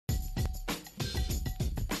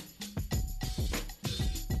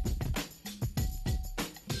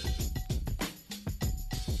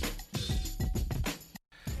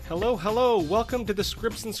Hello, hello. Welcome to the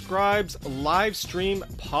Scripts and Scribes live stream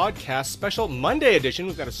podcast special Monday edition.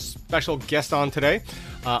 We've got a special guest on today.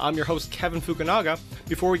 I'm your host, Kevin Fukunaga.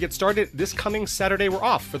 Before we get started, this coming Saturday we're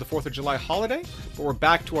off for the 4th of July holiday, but we're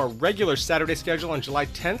back to our regular Saturday schedule on July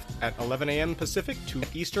 10th at 11 a.m. Pacific, 2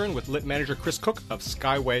 Eastern, with lit manager Chris Cook of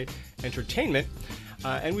Skyway Entertainment.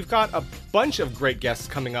 And we've got a bunch of great guests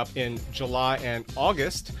coming up in July and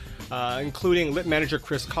August. Including lit manager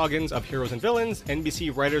Chris Coggins of Heroes and Villains,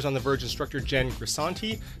 NBC Writers on the Verge instructor Jen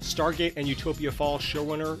Grisanti, Stargate and Utopia Falls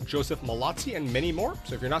showrunner Joseph Malazzi, and many more.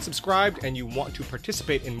 So if you're not subscribed and you want to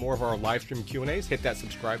participate in more of our live stream Q&As, hit that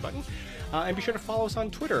subscribe button. And be sure to follow us on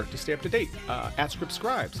Twitter to stay up to date, at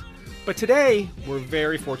ScriptScribes. But today, we're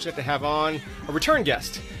very fortunate to have on a return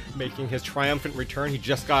guest, making his triumphant return. He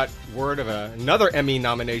just got word of another Emmy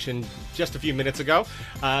nomination just a few minutes ago.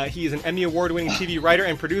 He is an Emmy Award-winning TV writer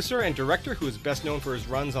and producer and director who is best known for his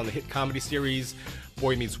runs on the hit comedy series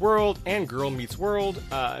Boy Meets World and Girl Meets World,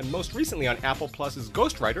 and most recently on Apple Plus's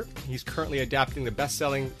Ghostwriter. He's currently adapting the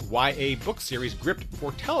best-selling YA book series Gripped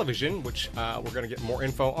for television, which we're going to get more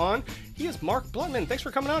info on. He is Mark Bluntman. Thanks for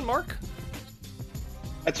coming on, Mark.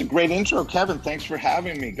 That's a great intro, Kevin. Thanks for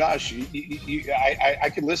having me. Gosh,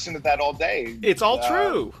 I could listen to that all day. It's all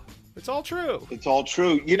true. It's all true. It's all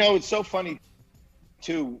true. You know, it's so funny,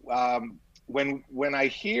 too. When I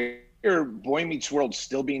hear Boy Meets World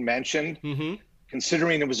still being mentioned,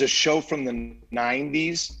 considering it was a show from the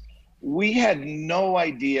 90s, we had no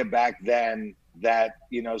idea back then that,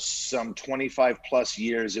 you know, some 25 plus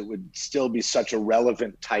years, it would still be such a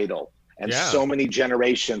relevant title. And so many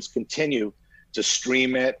generations continue to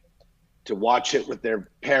stream it, to watch it with their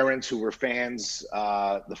parents who were fans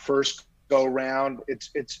the first go round.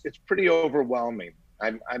 It's pretty overwhelming.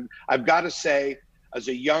 I've got to say, as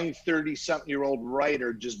a young 30-something-year-old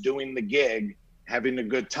writer just doing the gig, having a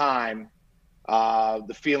good time,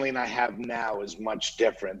 the feeling I have now is much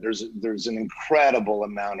different. There's an incredible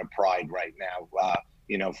amount of pride right now,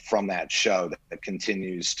 you know, from that show that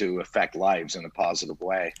continues to affect lives in a positive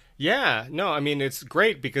way. Yeah, no, I mean, it's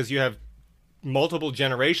great because you have multiple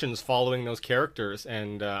generations following those characters,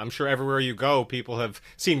 and I'm sure everywhere you go people have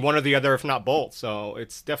seen one or the other, if not both, so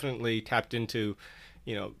it's definitely tapped into,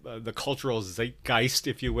 you know, the cultural zeitgeist,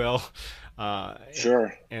 if you will.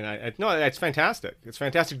 Sure. And I no, it's fantastic. It's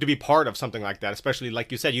fantastic to be part of something like that, especially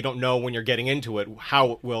like you said, you don't know when you're getting into it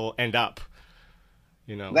how it will end up,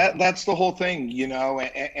 you know. That's the whole thing, you know,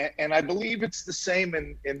 and I believe it's the same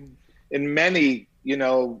in many, you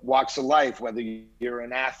know, walks of life, whether you're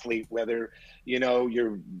an athlete, whether, you know,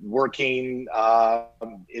 you're working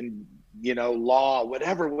in, you know, law,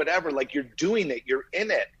 whatever, like you're doing it, you're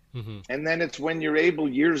in it. And then it's when you're able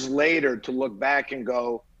years later to look back and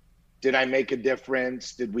go, did I make a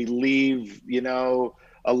difference? Did we leave, you know,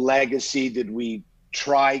 a legacy? Did we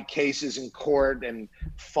try cases in court and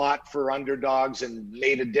fought for underdogs and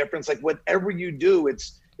made a difference? Like whatever you do,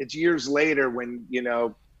 it's years later when, you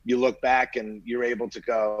know, you look back and you're able to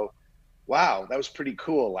go, wow, that was pretty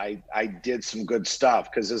cool. I did some good stuff,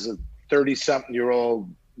 because as a 30-something-year-old,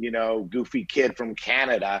 you know, goofy kid from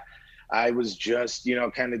Canada, I was just, you know,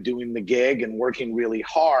 kind of doing the gig and working really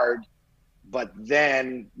hard. But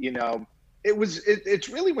then, you know, it's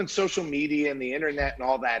really when social media and the internet and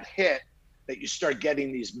all that hit that you start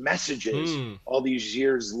getting these messages all these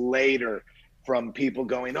years later from people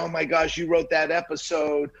going, oh my gosh, you wrote that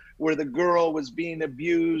episode where the girl was being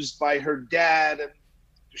abused by her dad, and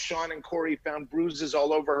Sean and Corey found bruises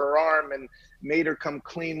all over her arm and made her come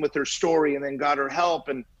clean with her story and then got her help.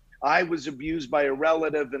 And I was abused by a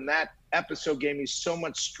relative, and that episode gave me so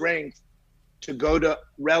much strength to go to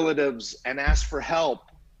relatives and ask for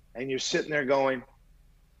help. And you're sitting there going,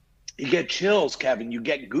 you get chills, Kevin, you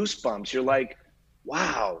get goosebumps. You're like,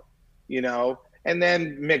 wow, you know. And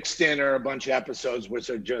then mixed in are a bunch of episodes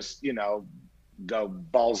which are just, you know, go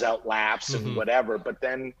balls out laughs and whatever. But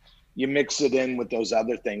then you mix it in with those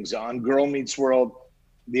other things. On Girl Meets World,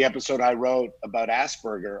 the episode I wrote about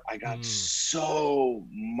Asperger, I got so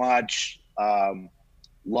much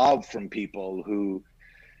love from people who,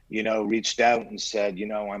 you know, reached out and said, you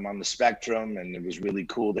know, I'm on the spectrum, and it was really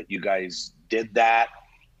cool that you guys did that.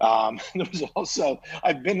 There was also,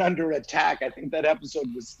 I've been under attack. I think that episode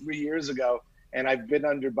was 3 years ago. And I've been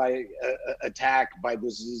under attack by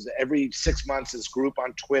this. Every 6 months, this group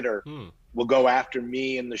on Twitter will go after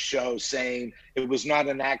me and the show, saying it was not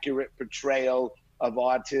an accurate portrayal of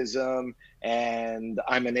autism, and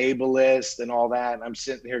I'm an ableist and all that. And I'm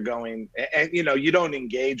sitting here going, and you know, you don't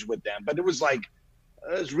engage with them, but it was like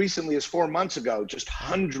as recently as 4 months ago, just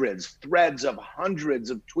threads of hundreds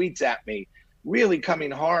of tweets at me, really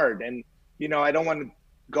coming hard. And you know, I don't want to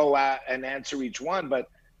go out and answer each one, but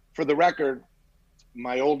for the record,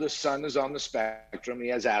 my oldest son is on the spectrum. He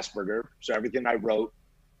has Asperger. So everything I wrote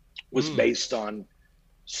was based on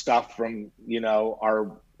stuff from,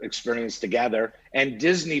 our experience together. And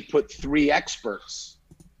Disney put 3 experts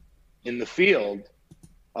in the field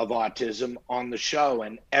of autism on the show,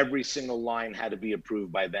 and every single line had to be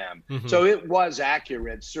approved by them. So it was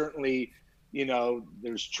accurate. Certainly,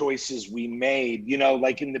 there's choices we made,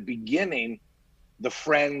 like in the beginning, the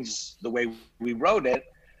friends, the way we wrote it,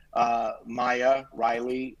 Maya,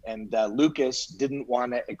 Riley, and Lucas didn't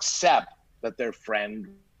want to accept that their friend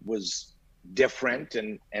was different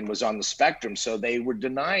and was on the spectrum. So they were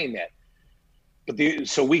denying it. But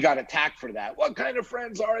so we got attacked for that. What kind of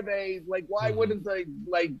friends are they? Like, why wouldn't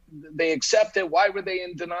they accept it? Why were they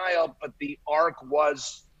in denial? But the arc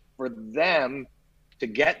was for them to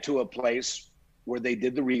get to a place where they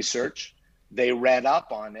did the research, they read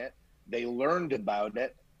up on it, they learned about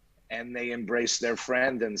it, and they embraced their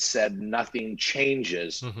friend and said nothing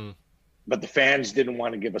changes. But the fans didn't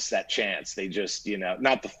want to give us that chance. They just,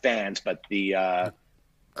 not the fans, but the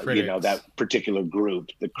critics. That particular group,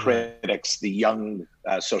 the critics, the young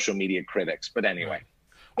social media critics. But anyway,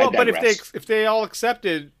 well, but if they all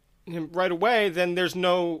accepted him right away, then there's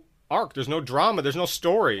no arc, there's no drama, there's no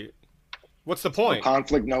story. What's the point? No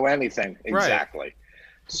conflict, no anything. Exactly. Right.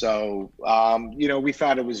 So, we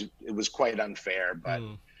thought it was quite unfair, but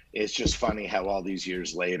it's just funny how all these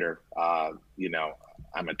years later,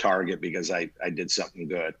 I'm a target because I did something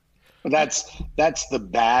good. But that's the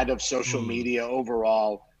bad of social media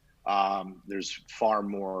overall. There's far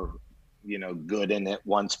more, good in it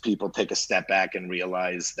once people take a step back and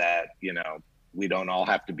realize that, we don't all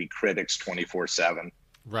have to be critics 24/7.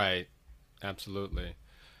 Right. Absolutely.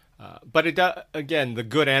 But it does, again, the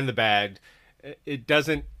good and the bad, it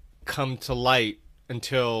doesn't come to light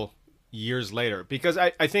until years later, because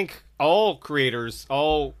I think all creators,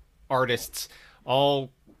 all artists,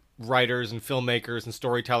 all writers and filmmakers and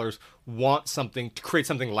storytellers want something to create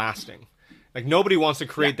something lasting. Like, nobody wants to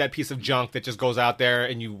create that piece of junk that just goes out there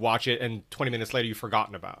and you watch it and 20 minutes later you've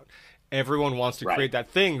forgotten about. Everyone wants to create that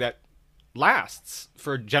thing that lasts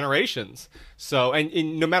for generations. So,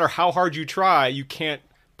 and no matter how hard you try, you can't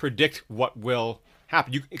predict what will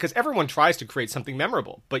happen, because everyone tries to create something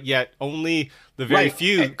memorable, but yet only the very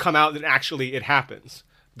few come out that actually it happens.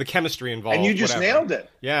 The chemistry involved. And you just nailed it.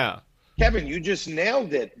 Yeah. Kevin, you just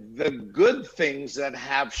nailed it. The good things that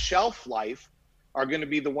have shelf life are going to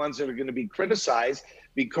be the ones that are going to be criticized,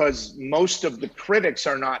 because most of the critics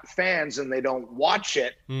are not fans and they don't watch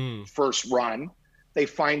it first run. They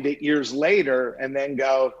find it years later and then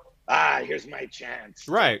go, here's my chance.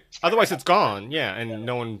 Right. Otherwise it's gone. Yeah. And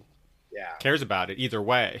no one cares about it either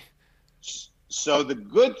way. So the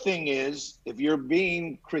good thing is, if you're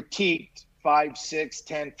being critiqued 5, 6,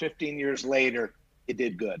 10, 15 years later, it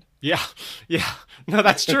did good. Yeah. Yeah. No,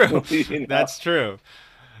 that's true. That's true.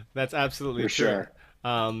 That's absolutely true. Sure.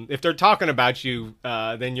 If they're talking about you,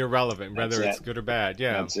 then you're relevant, whether it's good or bad.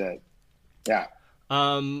 Yeah. That's it. Yeah.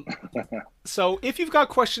 So if you've got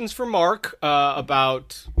questions for Mark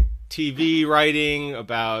about TV writing,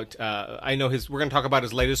 about I know we're going to talk about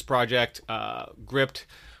his latest project, Gripped,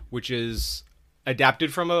 which is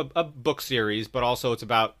adapted from a book series, but also it's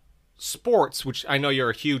about sports, which I know you're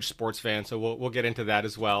a huge sports fan, so we'll get into that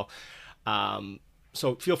as well.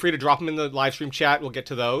 So feel free to drop them in the live stream chat. We'll get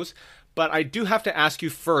to those. But I do have to ask you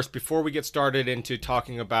first, before we get started into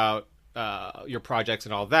talking about your projects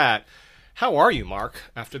and all that, how are you, Mark,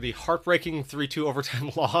 after the heartbreaking 3-2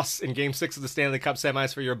 overtime loss in Game 6 of the Stanley Cup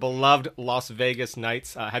semis for your beloved Las Vegas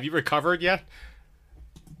Knights? Have you recovered yet?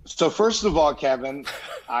 So first of all, Kevin,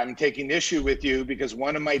 I'm taking issue with you because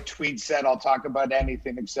one of my tweets said I'll talk about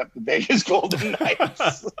anything except the Vegas Golden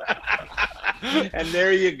Knights. And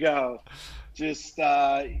there you go. Just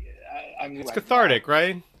it's cathartic,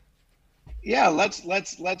 right? Yeah,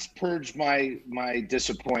 let's purge my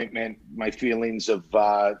disappointment, my feelings of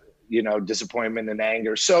disappointment and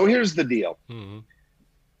anger. So here's the deal.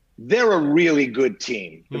 They're a really good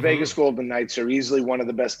team. The Vegas Golden Knights are easily one of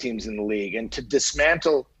the best teams in the league. And to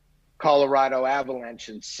dismantle Colorado Avalanche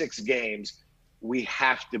in 6 games, we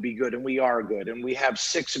have to be good, and we are good. And we have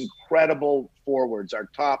 6 incredible forwards. Our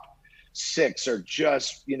top 6 are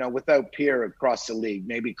just, without peer across the league.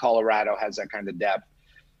 Maybe Colorado has that kind of depth.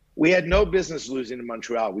 We had no business losing to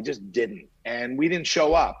Montreal. We just didn't. And we didn't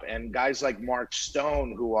show up. And guys like Mark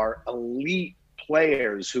Stone, who are elite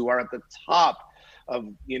players, who are at the top of,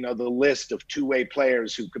 the list of two-way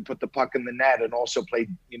players who can put the puck in the net and also play,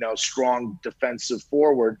 strong defensive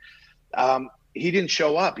forward. He didn't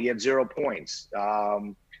show up. He had 0 points.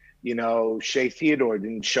 Shea Theodore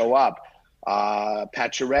didn't show up.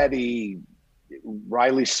 Pacioretty,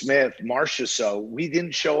 Riley Smith, Marcia. So we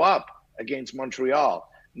didn't show up against Montreal.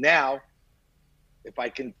 Now, if I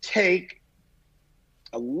can take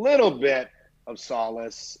a little bit of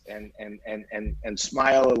solace and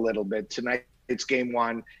smile a little bit tonight. It's game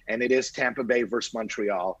one, and it is Tampa Bay versus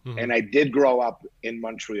Montreal. Mm-hmm. And I did grow up in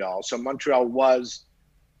Montreal. So Montreal was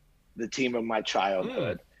the team of my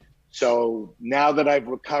childhood. So now that I've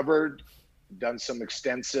recovered, done some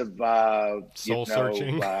extensive soul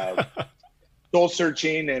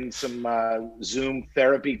searching and some Zoom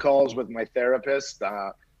therapy calls with my therapist,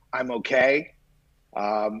 I'm okay.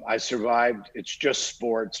 I survived. It's just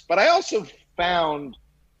sports. But I also found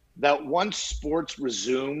that once sports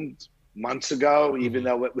resumed months ago, even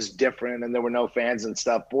though it was different and there were no fans and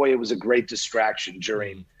stuff, boy, it was a great distraction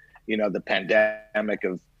during, the pandemic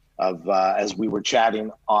of as we were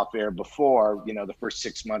chatting off air before, the first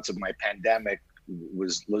 6 months of my pandemic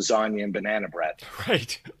was lasagna and banana bread.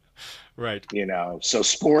 Right. So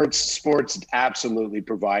sports absolutely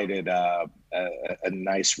provided a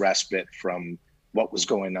nice respite from what was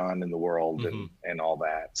going on in the world and all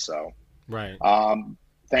that. So, right.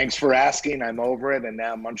 Thanks for asking. I'm over it. And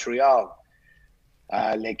now Montreal.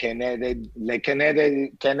 Les Canadiens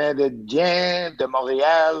de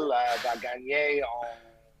Montréal va gagner en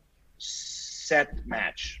 7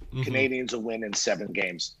 matchs. Canadians will win in 7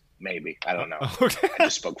 games. Maybe. I don't know. Okay. I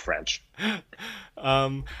just spoke French.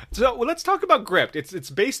 So let's talk about Gripped. It's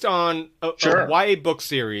based on a YA book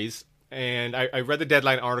series. And I read the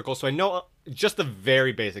Deadline article, so I know just the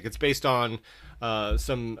very basic. It's based on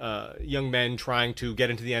some young men trying to get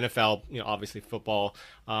into the NFL, obviously football,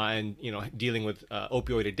 and, dealing with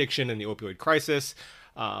opioid addiction and the opioid crisis.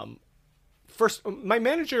 My first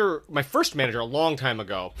manager a long time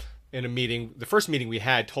ago in a meeting, the first meeting we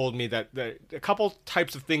had, told me that a couple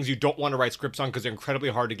types of things you don't want to write scripts on because they're incredibly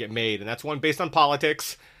hard to get made. And that's one based on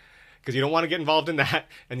politics, because you don't want to get involved in that.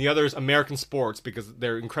 And the other is American sports, because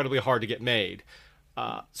they're incredibly hard to get made.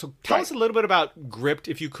 So tell us a little bit about Gripped,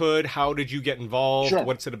 if you could. How did you get involved? Sure.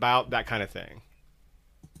 What's it about? That kind of thing.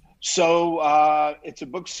 So it's a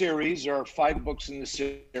book series. There are 5 books in the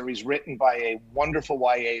series written by a wonderful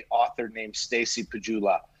YA author named Stacy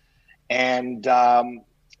Pajula. And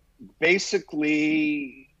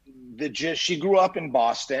basically, she grew up in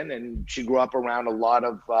Boston, and she grew up around a lot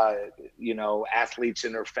of, athletes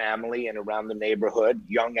in her family and around the neighborhood,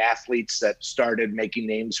 young athletes that started making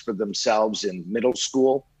names for themselves in middle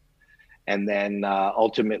school, and then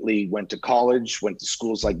ultimately went to college, went to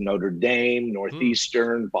schools like Notre Dame,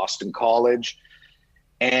 Northeastern, Boston College.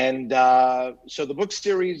 And so the book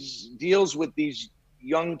series deals with these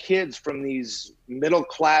young kids from these middle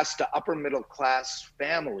class to upper middle class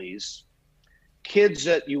families, kids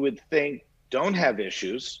that you would think don't have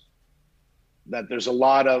issues, that there's a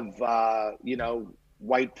lot of,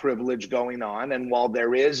 white privilege going on. And while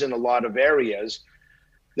there is in a lot of areas,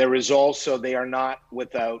 there is also, they are not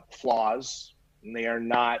without flaws, and they are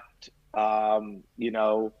not,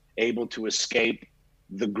 able to escape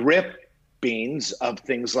the grippings of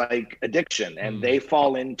things like addiction. And they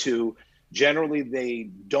fall into, generally, they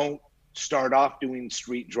don't start off doing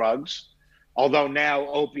street drugs, although now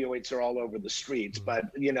opioids are all over the streets, but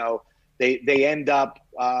they end up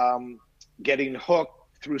getting hooked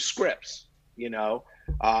through scripts.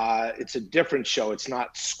 It's a different show. It's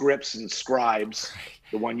not Scripts and Scribes,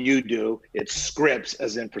 the one you do. It's scripts,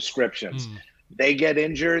 as in prescriptions. They get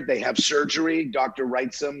injured, they have surgery, doctor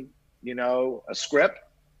writes them, a script,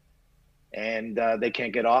 and they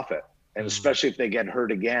can't get off it. And especially if they get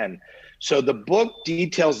hurt again. So the book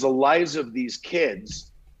details the lives of these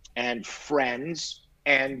kids and friends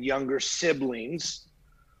and younger siblings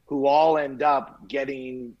who all end up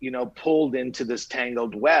getting, pulled into this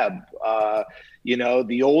tangled web.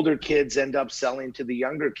 The older kids end up selling to the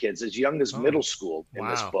younger kids as young as middle school in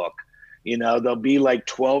this book. They'll be like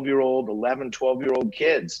 12-year-old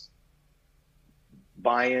kids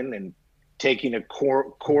buying and taking a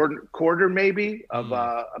quarter maybe of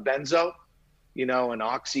a benzo, an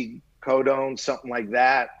oxycodone, something like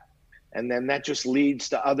that. And then that just leads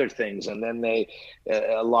to other things. And then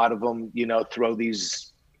a lot of them, throw these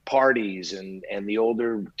parties, and the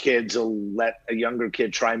older kids will let a younger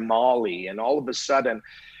kid try Molly. And all of a sudden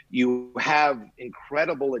you have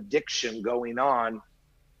incredible addiction going on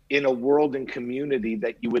in a world and community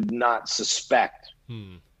that you would not suspect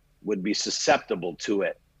would be susceptible to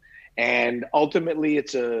it. And ultimately,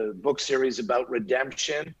 it's a book series about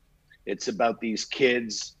redemption. It's about these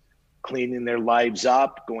kids cleaning their lives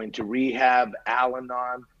up, going to rehab,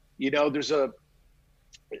 Al-Anon.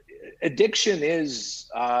 Addiction is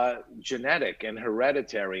genetic and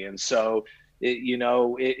hereditary. And so,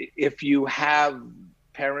 if you have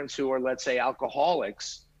parents who are, let's say,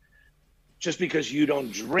 alcoholics. Just because you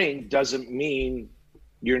don't drink doesn't mean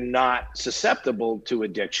you're not susceptible to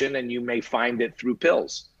addiction, and you may find it through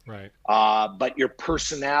pills. Right. But your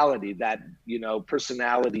personality, that,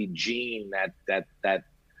 personality gene, that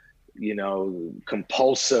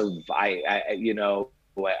compulsive, I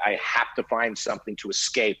have to find something to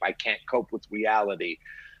escape. I can't cope with reality.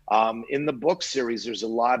 In the book series, there's a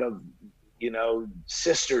lot of,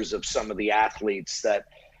 sisters of some of the athletes that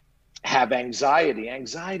have anxiety.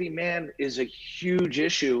 Anxiety, man, is a huge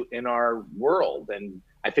issue in our world. And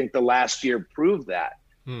I think the last year proved that.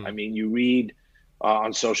 I mean, you read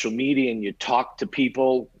on social media and you talk to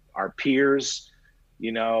people, our peers,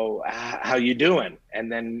 how you doing?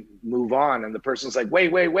 And then move on. And the person's like,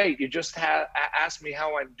 wait, you just asked me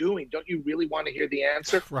how I'm doing. Don't you really want to hear the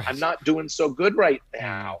answer? Right. I'm not doing so good right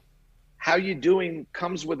now. How you doing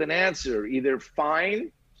comes with an answer, either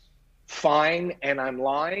fine, and I'm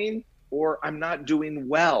lying, or I'm not doing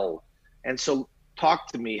well. And so talk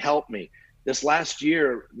to me, help me. This last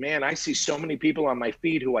year, man, I see so many people on my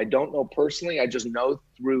feed who I don't know personally. I just know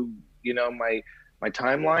through, my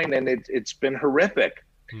timeline, and it's been horrific.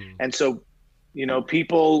 And so,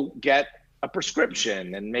 people get a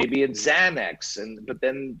prescription, and maybe it's Xanax, but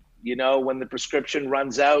then, when the prescription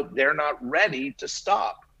runs out, they're not ready to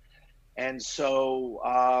stop. And so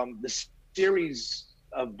the series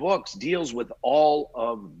of books deals with all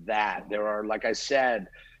of that. There are, like I said,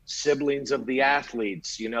 siblings of the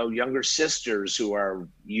athletes, younger sisters who are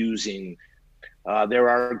using. There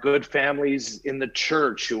are good families in the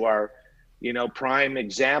church who are, prime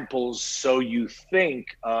examples. So you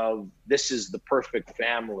think of, this is the perfect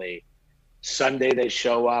family. Sunday they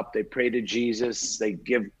show up, they pray to Jesus, they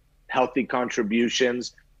give healthy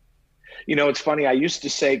contributions. It's funny. I used to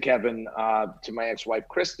say, Kevin, to my ex-wife,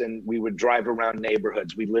 Kristen, we would drive around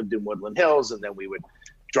neighborhoods. We lived in Woodland Hills, and then we would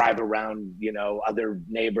drive around, other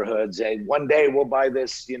neighborhoods. And one day we'll buy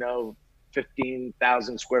this,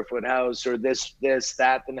 15,000 square foot house, or this,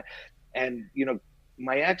 that. And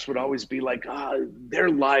my ex would always be like, their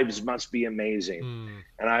lives must be amazing.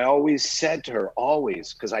 And I always said to her,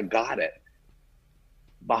 because I got it,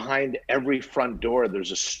 behind every front door,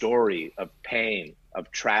 there's a story of pain,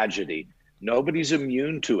 of tragedy. Nobody's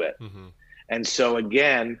immune to it. And so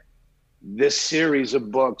again, this series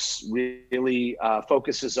of books really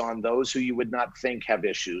focuses on those who you would not think have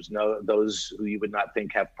issues, those who you would not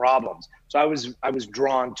think have problems. So I was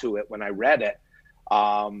drawn to it when I read it.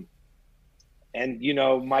 And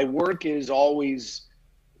my work is always,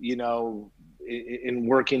 in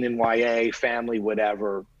working in YA, family,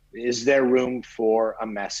 whatever, is there room for a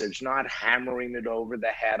message? Not hammering it over the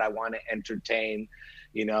head. I want to entertain,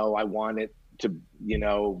 I want it to,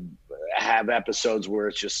 have episodes where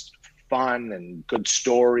it's just fun and good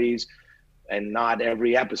stories. And not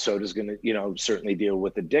every episode is going to, certainly deal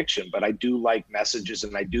with addiction. But I do like messages,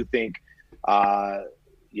 and I do think,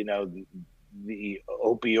 the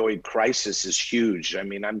opioid crisis is huge. I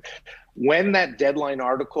mean, when that Deadline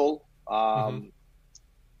article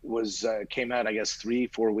came out, I guess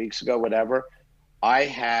 3-4 weeks ago, whatever, I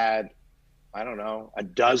had, I don't know, a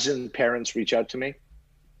dozen parents reach out to me.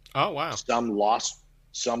 Oh, wow. Some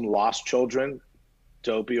lost children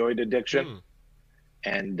to opioid addiction,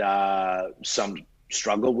 and some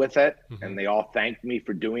struggle with it, and they all thanked me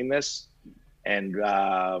for doing this. And,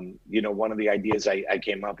 one of the ideas I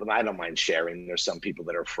came up with, I don't mind sharing. There's some people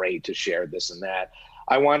that are afraid to share this and that.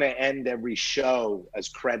 I want to end every show, as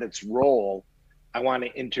credits roll, I want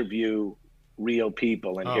to interview real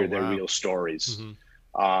people and hear their real stories.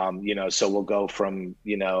 So we'll go from,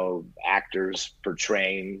 actors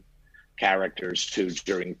portraying characters to,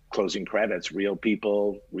 during closing credits, real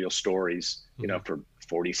people, real stories, for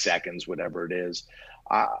 40 seconds, whatever it is.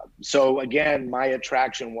 So again, my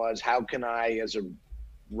attraction was, how can I, as a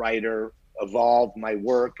writer, evolve my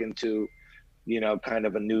work into, kind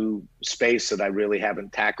of a new space that I really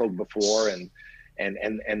haven't tackled before.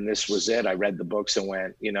 And this was it. I read the books and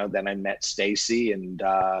went, then I met Stacy and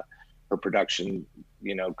her production,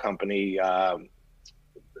 company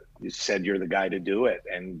said, you're the guy to do it.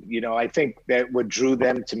 And, I think that what drew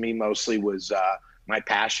them to me mostly was my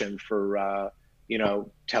passion for,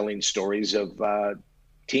 telling stories of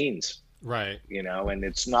teens, right? And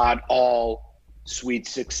it's not all sweet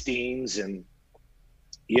 16s and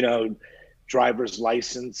driver's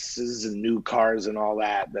licenses and new cars and all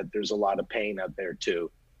that there's a lot of pain out there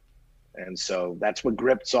too. And so that's what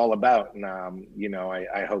Gript's all about. And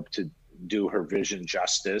I hope to do her vision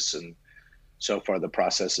justice, and so far the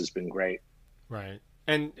process has been great. Right.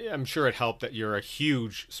 And I'm sure it helped that you're a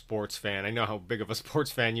huge sports fan. I know how big of a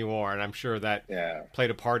sports fan you are, and I'm sure that played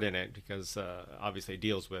a part in it because obviously it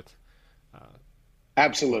deals with.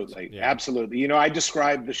 Absolutely, absolutely. You know, I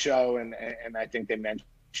described the show, and I think they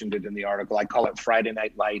mentioned it in the article. I call it Friday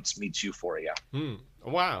Night Lights meets Euphoria.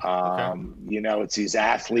 Wow. Okay. You know, it's these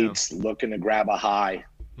athletes looking to grab a high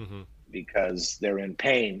because they're in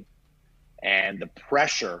pain, and the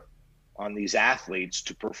pressure on these athletes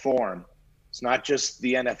to perform. It's not just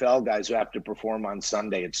the NFL guys who have to perform on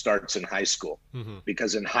Sunday. It starts in high school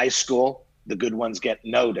because in high school, the good ones get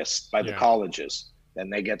noticed by the colleges, then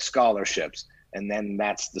they get scholarships. And then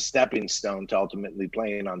that's the stepping stone to ultimately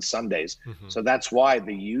playing on Sundays. So that's why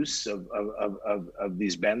the use of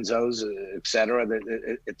these benzos, et cetera,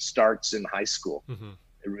 it starts in high school.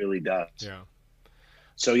 It really does. Yeah.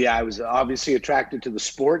 So, yeah, I was obviously attracted to the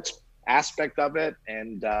sports aspect of it,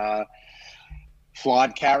 and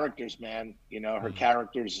flawed characters, man. You know, her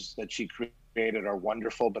characters that she created are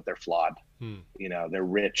wonderful, but they're flawed. You know, they're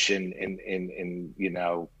rich in you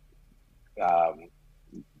know,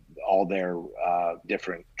 all their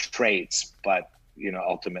different traits, but you know,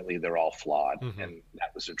 ultimately they're all flawed, and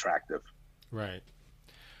that was attractive. Right.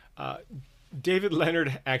 David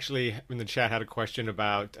Leonard actually in the chat had a question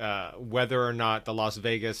about whether or not the Las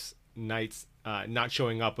Vegas Knights not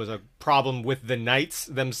showing up was a problem with the Knights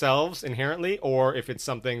themselves inherently, or if it's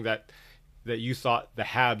something that you thought the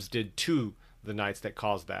Habs did to the Knights that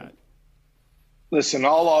caused that. Listen,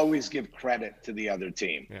 I'll always give credit to the other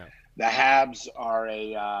team. Yeah. The Habs are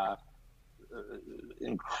a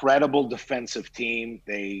incredible defensive team.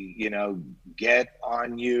 They, you know, get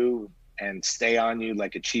on you and stay on you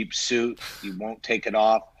like a cheap suit. You won't take it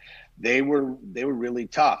off. They were really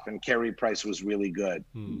tough, and Carey Price was really good.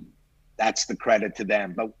 That's the credit to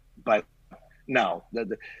them. But no,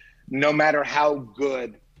 no matter how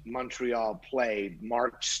good Montreal played,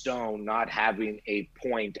 Mark Stone not having a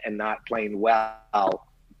point and not playing well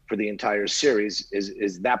for the entire series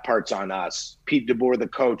is that part's on us. Pete DeBoer, the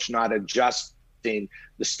coach, not adjusting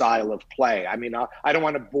the style of play. I mean, I don't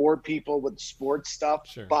want to bore people with sports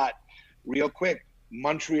stuff, but real quick,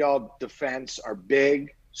 Montreal defense are big,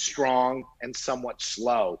 strong, and somewhat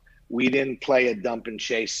slow. We didn't play a dump and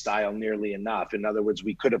chase style nearly enough. In other words,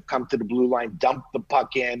 we could have come to the blue line, dumped the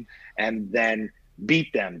puck in, and then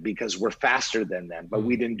beat them because we're faster than them. But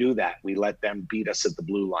we didn't do that. We let them beat us at the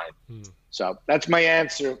blue line. So that's my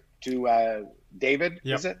answer to David,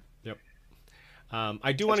 is it? Yep.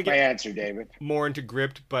 I do want to get my answer, David. More into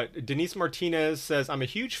Gripped, but Denise Martinez says, I'm a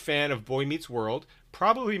huge fan of Boy Meets World,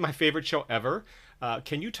 probably my favorite show ever.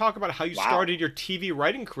 Can you talk about how you started your TV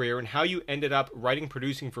writing career and how you ended up writing,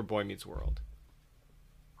 producing for Boy Meets World?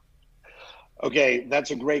 Okay,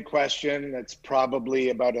 that's a great question. That's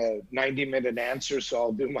probably about a 90-minute answer, so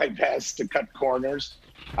I'll do my best to cut corners.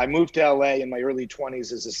 I moved to LA in my early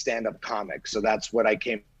 20s as a stand-up comic, so that's what I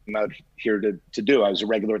came out here to do. I was a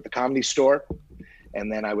regular at the Comedy Store,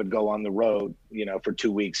 and then I would go on the road, you know, for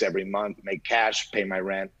 2 weeks every month, make cash, pay my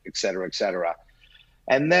rent, et cetera, et cetera.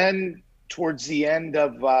 And then towards the end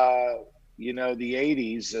of, you know, the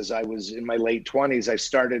 80s, as I was in my late 20s, I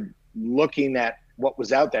started looking at what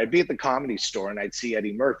was out there. I'd be at the Comedy Store and I'd see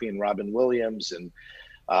Eddie Murphy and Robin Williams and,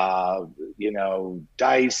 you know,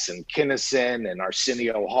 Dice and Kinnison and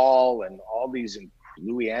Arsenio Hall and all these, and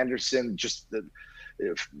Louis Anderson, just the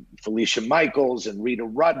Felicia Michaels and Rita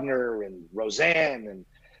Rudner and Roseanne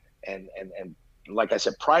and like I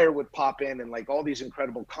said, Pryor would pop in and like all these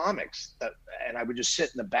incredible comics and I would just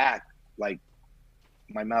sit in the back, like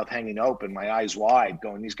my mouth hanging open, my eyes wide,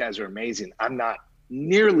 going, these guys are amazing. I'm not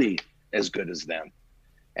nearly as good as them.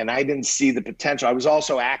 And I didn't see the potential. I was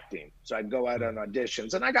also acting. So I'd go out on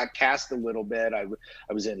auditions and I got cast a little bit. I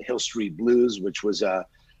was in Hill Street Blues, which was a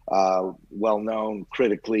well-known,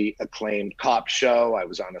 critically acclaimed cop show. I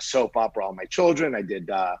was on a soap opera, All My Children. I did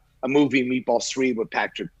a movie, Meatballs 3, with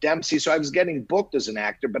Patrick Dempsey. So I was getting booked as an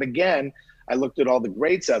actor. But again, I looked at all the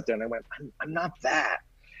greats out there and I went, I'm not that.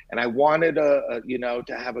 And I wanted, you know,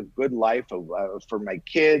 to have a good life for my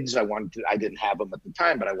kids. I didn't have them at the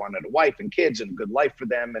time, but I wanted a wife and kids and a good life for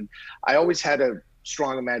them. And I always had a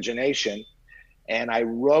strong imagination. And I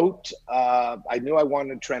wrote, I knew I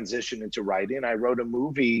wanted to transition into writing. I wrote a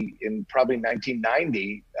movie in probably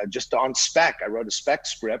 1990, just on spec. I wrote a spec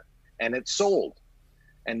script and it sold.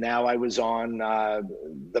 And now I was on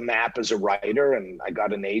the map as a writer, and I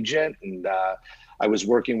got an agent, and I was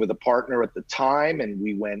working with a partner at the time, and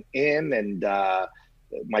we went in, and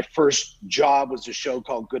my first job was a show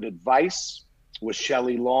called Good Advice with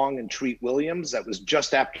Shelley Long and Treat Williams. That was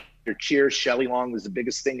just after Cheers. Shelley Long was the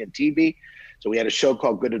biggest thing in TV. So we had a show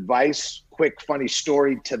called Good Advice. Quick, funny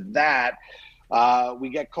story to that. We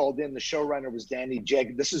get called in. The showrunner was Danny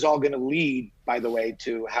Jacobs. This is all going to lead, by the way,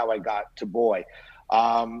 to how I got to Boy.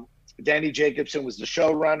 Danny Jacobson was the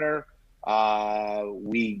showrunner.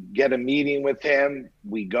 We get a meeting with him.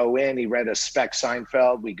 We go in. He read a spec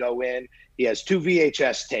Seinfeld. We go in. He has 2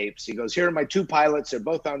 VHS tapes. He goes, here are my 2 pilots. They're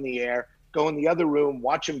both on the air. Go in the other room.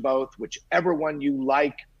 Watch them both. Whichever one you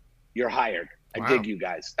like, you're hired. Wow. I dig you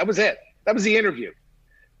guys. That was it. That was the interview.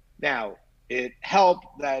 Now, it helped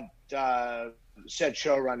that said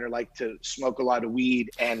showrunner liked to smoke a lot of weed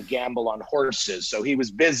and gamble on horses. So he was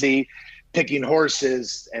busy picking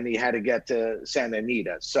horses, and he had to get to Santa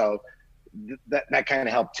Anita. So that kind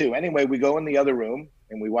of helped too. Anyway, we go in the other room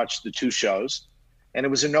and we watch the 2 shows, and it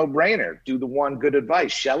was a no-brainer. Do the one, Good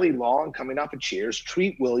Advice. Shelley Long coming off of Cheers,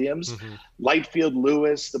 Treat Williams, Lightfield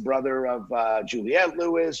Lewis, the brother of Juliette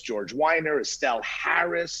Lewis, George Weiner, Estelle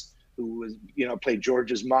Harris, who was, played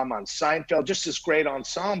George's mom on Seinfeld. Just this great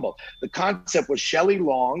ensemble. The concept was Shelley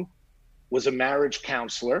Long was a marriage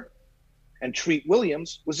counselor, and Treat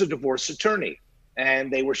Williams was a divorce attorney, and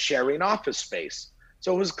they were sharing office space.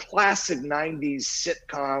 So it was classic 90s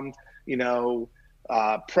sitcom,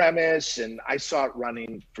 premise, and I saw it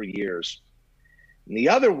running for years. And the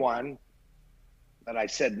other one that I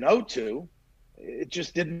said no to, it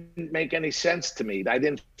just didn't make any sense to me. I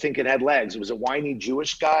didn't think it had legs. It was a whiny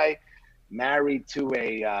Jewish guy married to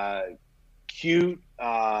a cute,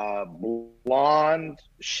 blonde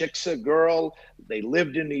shiksa girl. They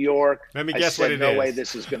lived in New York. Let me guess what it is. No way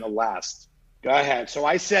this is going to last. Go ahead. So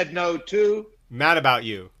I said no to Mad About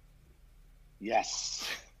You. Yes.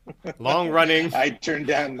 Long running. I turned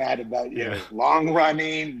down Mad About You. Yeah. Long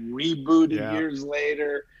running, rebooted Yeah. years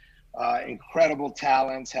later. Incredible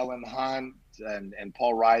talents, Helen Hunt and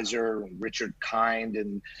Paul Reiser, and Richard Kind,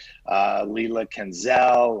 and Leela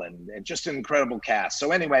Kenzel, and just an incredible cast.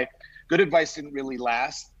 So anyway, Good Advice didn't really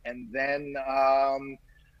last. And then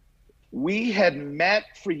we had met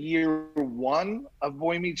for year 1 of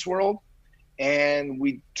Boy Meets World, and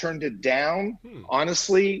we turned it down.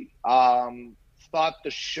 Honestly, thought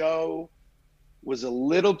the show was a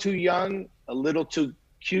little too young, a little too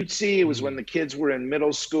cutesy. It was when the kids were in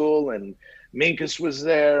middle school, and Minkus was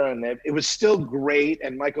there, and it was still great.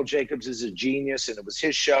 And Michael Jacobs is a genius, and it was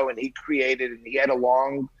his show, and he created, and he had a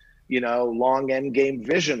long end game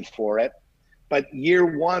vision for it. But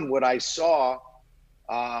year 1, what I saw,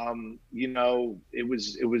 it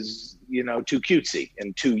was too cutesy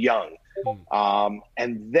and too young.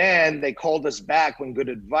 And then they called us back when Good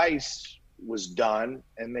Advice was done,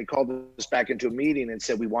 and they called us back into a meeting and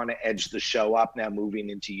said, we want to edge the show up now moving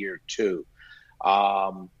into year 2.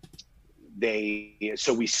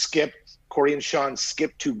 So we skipped, Corey and Sean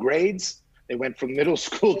skipped 2 grades. They went from middle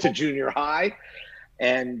school to junior high.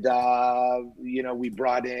 And, we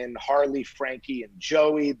brought in Harley, Frankie, and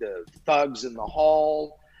Joey, the thugs in the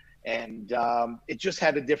hall. And it just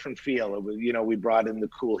had a different feel. It was, we brought in the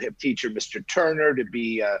cool hip teacher, Mr. Turner, to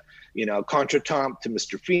be, contretemps to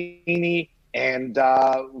Mr. Feeney. And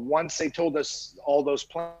once they told us all those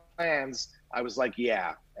plans, I was like,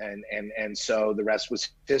 yeah. And so the rest was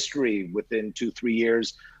history. Within 2-3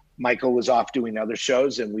 years, Michael was off doing other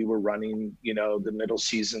shows, and we were running, the middle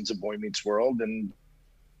seasons of Boy Meets World. And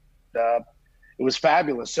it was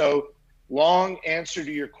fabulous. So, long answer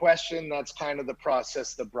to your question, that's kind of the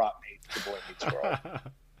process that brought me to Boy Meets World.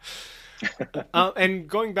 And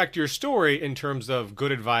going back to your story in terms of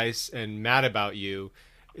Good Advice and Mad About You,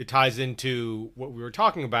 it ties into what we were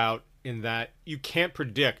talking about, in that you can't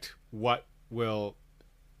predict what will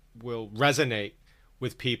resonate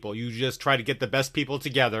with people. You just try to get the best people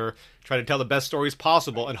together, try to tell the best stories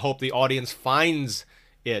possible, and hope the audience finds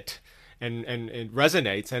it and it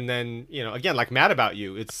resonates. And then, again, like Mad About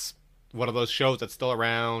You, it's one of those shows that's still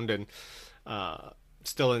around and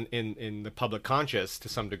still in the public conscious to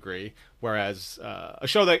some degree, whereas a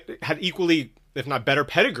show that had equally, if not better,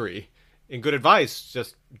 pedigree in Good Advice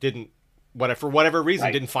just didn't, for whatever reason,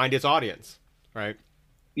 Right. didn't find its audience, right?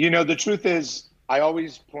 The truth is, I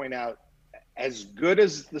always point out, as good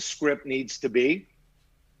as the script needs to be,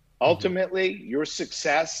 ultimately, your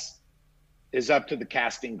success is up to the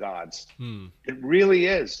casting gods. It really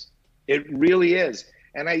is. It really is.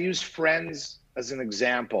 And I use Friends as an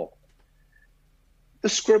example. The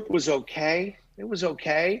script was okay. It was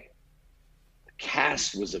okay. The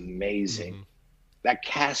cast was amazing. That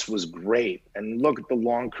cast was great. And look at the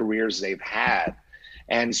long careers they've had.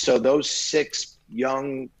 And so those 6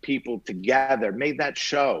 young people together made that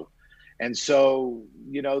show. And so,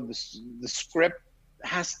 the script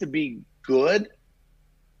has to be good,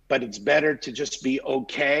 but it's better to just be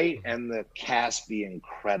okay and the cast be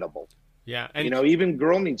incredible. Yeah. And even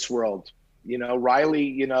Girl Meets World,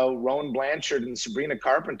 Riley, Rowan Blanchard and Sabrina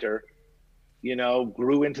Carpenter,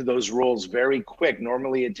 grew into those roles very quick.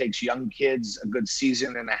 Normally it takes young kids a good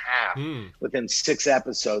season and a half. Within 6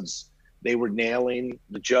 episodes, they were nailing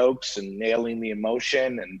the jokes and nailing the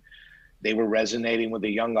emotion, and they were resonating with a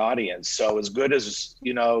young audience. So as good as,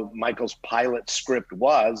 Michael's pilot script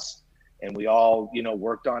was, and we all,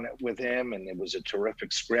 worked on it with him, and it was a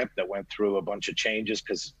terrific script that went through a bunch of changes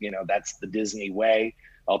because, that's the Disney way.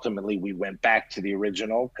 Ultimately, we went back to the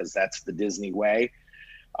original because that's the Disney way.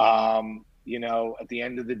 At the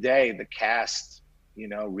end of the day, the cast,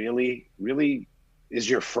 really, really is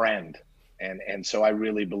your friend. And so I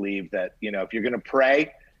really believe that, if you're going to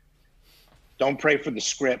pray, don't pray for the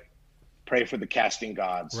script, pray for the casting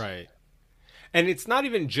gods. Right. And it's not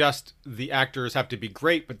even just the actors have to be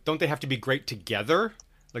great, but don't they have to be great together?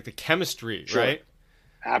 Like the chemistry, Sure. Right?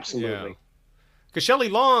 Absolutely. Because Shelley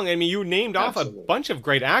Long, I mean, you named off Absolutely. a bunch of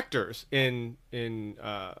great actors in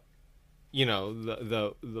the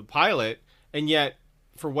pilot, and yet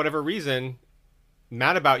for whatever reason,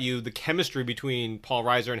 Mad About You, the chemistry between Paul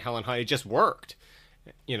Reiser and Helen Hunt, it just worked.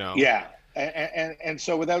 Yeah. And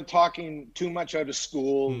so without talking too much out of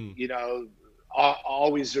school,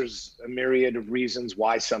 always there's a myriad of reasons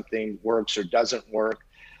why something works or doesn't work.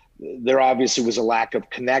 There obviously was a lack of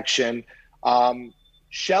connection.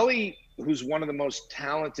 Shelley, who's one of the most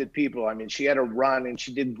talented people, I mean, she had a run and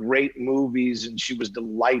she did great movies and she was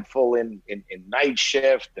delightful in Night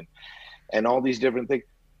Shift and all these different things.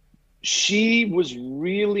 She was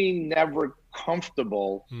really never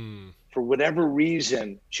comfortable for whatever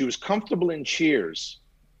reason. She was comfortable in Cheers.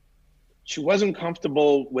 She wasn't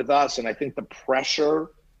comfortable with us. And I think the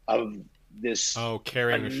pressure of this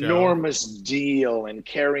carrying enormous deal and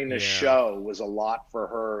carrying a show was a lot for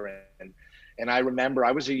her. And I remember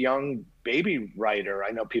I was a young baby writer. I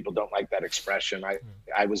know people don't like that expression.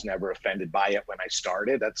 I was never offended by it when I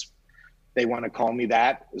started. They want to call me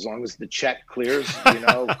that as long as the check clears,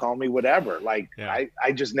 call me whatever.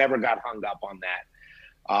 I just never got hung up on that.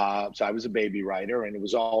 So I was a baby writer and it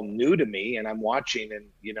was all new to me, and I'm watching and,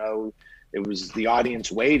 it was the audience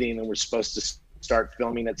waiting and we're supposed to start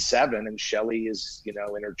filming at 7 and Shelley is, in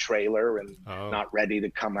her trailer and not ready to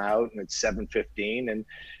come out, and it's 7:15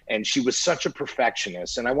 and she was such a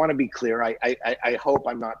perfectionist. And I want to be clear. I hope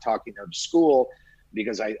I'm not talking out of school,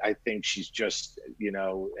 because I think she's just,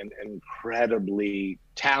 an incredibly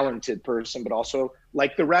talented person, but also,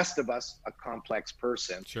 like the rest of us, a complex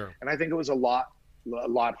person. Sure. And I think it was a lot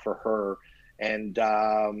for her. And,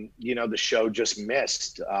 the show just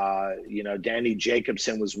missed. Danny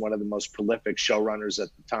Jacobson was one of the most prolific showrunners at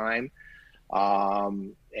the time. I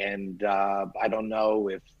don't know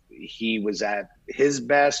if he was at his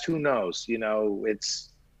best. Who knows? You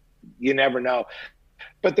never know.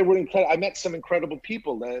 But there were I met some incredible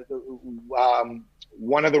people.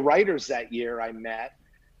 One of the writers that year I met,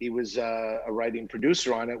 he was a writing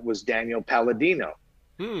producer on it, was Daniel Palladino.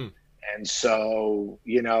 And so,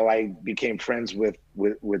 I became friends with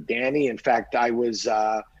Danny. In fact, I was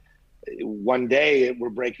one day we're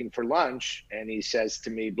breaking for lunch and he says to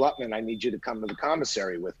me, "Blutman, I need you to come to the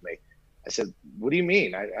commissary with me." I said, "What do you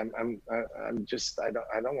mean? I don't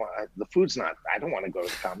want, the food's not, I don't want to go to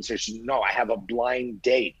the commissary." She said, "No, I have a blind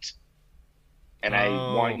date. And I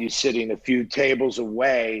want you sitting a few tables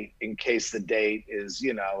away in case the date is,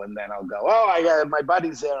 and then I'll go, I got my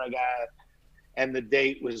buddies there. And the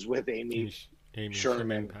date was with Amy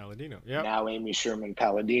Sherman Palladino. Now Amy Sherman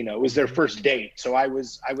Palladino. It was their first date. So I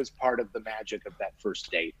was part of the magic of that first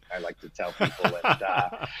date, I like to tell people. And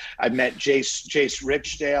I met Jace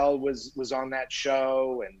Richdale was on that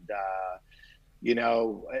show. And,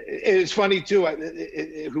 it's funny too,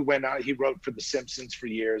 who went out, he wrote for The Simpsons for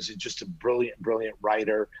years. He's just a brilliant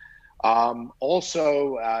writer.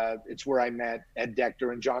 Also, it's where I met Ed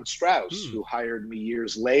Decter and John Strauss, who hired me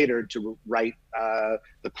years later to write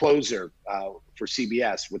The Closer for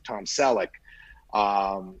CBS with Tom Selleck.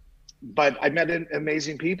 But I met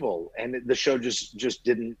amazing people, and the show just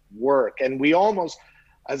didn't work. And we almost,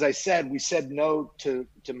 as I said, we said no to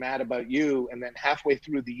Mad About You, and then halfway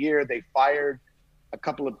through the year, they fired a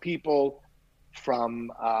couple of people from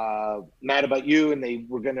Mad About You, and they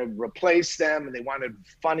were going to replace them, and they wanted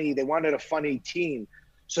a funny team,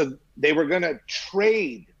 so they were going to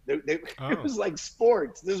trade. It was like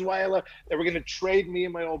sports. This is why I love. They were going to trade me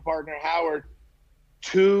and my old partner Howard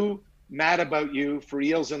to Mad About You for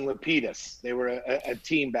Eels and Lapidus. They were a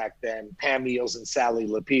team back then. Pam Eels and Sally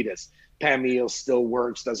Lapidus. Pam Eels still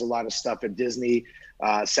works, does a lot of stuff at Disney.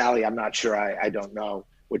 Sally, I'm not sure. I don't know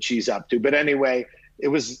what she's up to, but anyway. It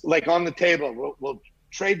was like on the table, we'll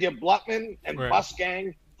trade you Blutman and Bus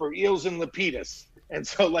Gang for Eels and Lapidus. And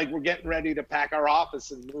so like we're getting ready to pack our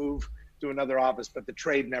office and move to another office, but the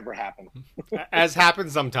trade never happened. As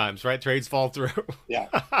happens sometimes, right? Trades fall through. Yeah.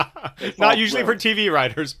 Not usually for TV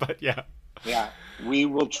writers, but yeah. Yeah. We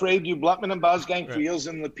will trade you Blutman and Bosgang for Eels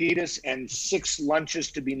and Lapidus and 6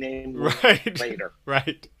 lunches to be named later.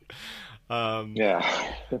 Right.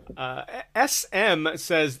 SM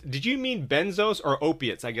says, did you mean benzos or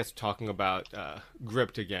opiates? I guess talking about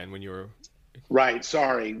Gript again when you were... Right.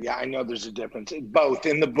 Sorry. Yeah, I know there's a difference. Both.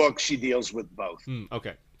 In the book, she deals with both.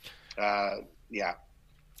 Okay. Yeah.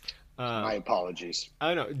 My apologies.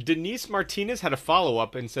 I don't know. Denise Martinez had a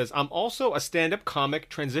follow-up and says, I'm also a stand-up comic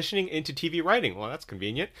transitioning into TV writing. Well, that's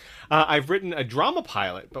convenient. I've written a drama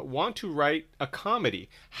pilot, but want to write a comedy.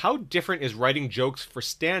 How different is writing jokes for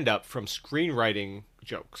stand-up from screenwriting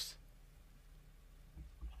jokes?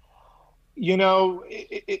 You know,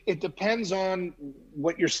 it depends on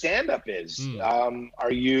what your stand-up is. There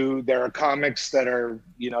are comics that are,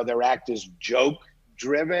 their act is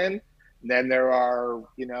joke-driven. Then there are,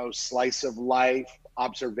 slice of life,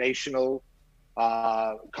 observational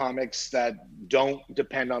comics that don't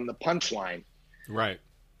depend on the punchline. Right.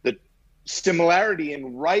 The similarity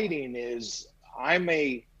in writing is I'm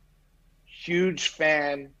a huge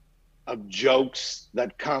fan of jokes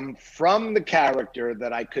that come from the character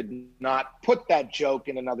that I could not put that joke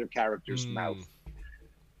in another character's mouth.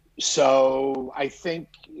 So I think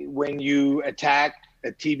when you attack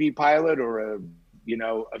a TV pilot or a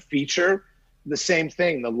feature, the same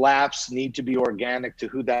thing. The laughs need to be organic to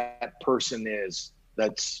who that person is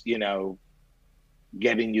that's,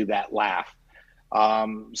 getting you that laugh.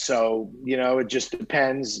 So, it just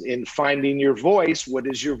depends in finding your voice. What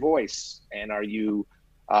is your voice? And are you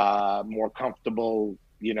more comfortable,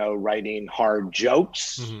 writing hard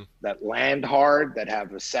jokes that land hard, that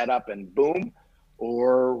have a setup and boom,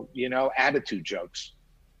 or, attitude jokes,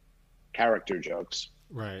 character jokes?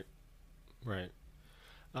 Right.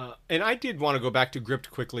 And I did want to go back to Gript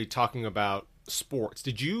quickly, talking about sports.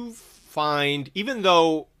 Did you find, even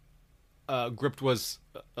though Gript was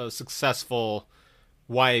a successful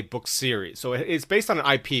YA book series, so it's based on an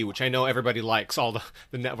IP, which I know everybody likes, all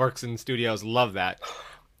the networks and studios love that.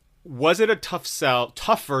 Was it a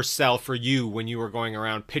tougher sell for you when you were going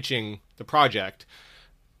around pitching the project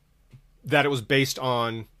that it was based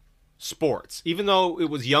on sports, even though it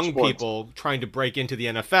was young people trying to break into the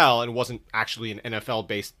NFL and wasn't actually an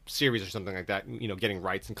NFL-based series or something like that, getting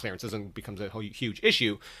rights and clearances and becomes a huge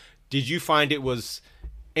issue? Did you find it was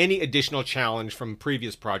any additional challenge from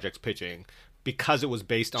previous projects pitching because it was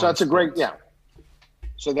based on So that's sports?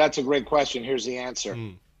 So that's a great question. Here's the answer.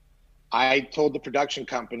 I told the production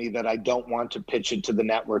company that I don't want to pitch it to the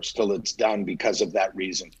networks till it's done because of that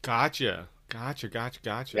reason. Gotcha.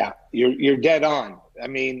 Yeah, you're dead on. I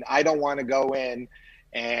mean, I don't want to go in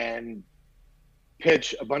and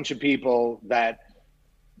pitch a bunch of people that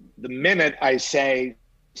the minute I say,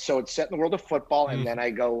 so it's set in the world of football, and then I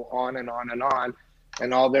go on and on and on,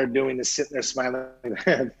 and all they're doing is sitting there smiling.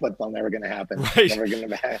 Football never going to happen. Right. Never going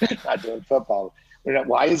to happen. Not doing football.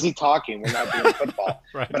 Why is he talking? We're not doing football.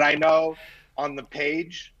 Right. But I know on the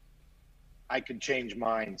page, I could change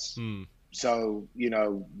minds. So,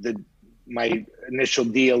 my initial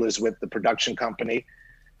deal is with the production company.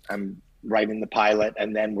 I'm writing the pilot,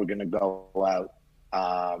 and then we're going to go out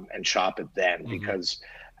and shop it then. Because,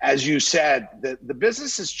 as you said, the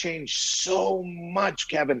business has changed so much,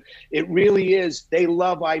 Kevin. It really is. They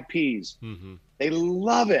love IPs. They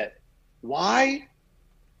love it. Why?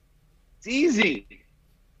 It's easy.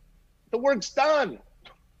 The work's done.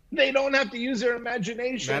 They don't have to use their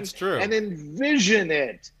imagination. That's true. And envision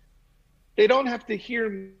it. They don't have to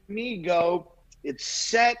hear me go, it's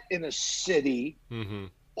set in a city.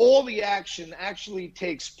 All the action actually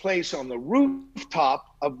takes place on the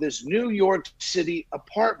rooftop of this New York City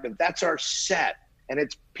apartment. That's our set. And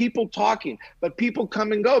it's people talking, but people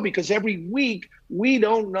come and go because every week we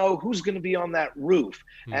don't know who's going to be on that roof.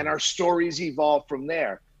 And our stories evolve from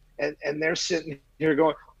there. And they're sitting here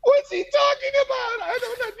going, what's he talking about? I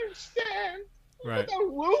don't understand. Right. A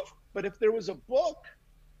roof? But if there was a book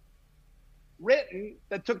written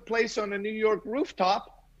that took place on a New York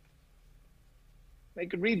rooftop, they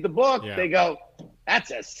could read the book. They go,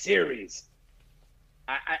 that's a series.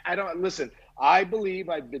 I don't listen. I believe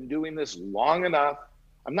I've been doing this long enough.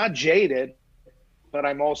 I'm not jaded, but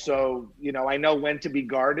I'm also, I know when to be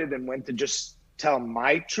guarded and when to just tell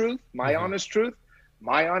my truth, my honest truth.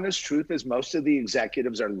 My honest truth is most of the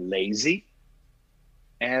executives are lazy,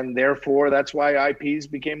 and therefore that's why IPs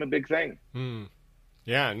became a big thing.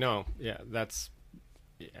 That's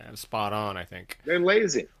spot on, I think. They're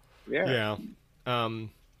lazy. And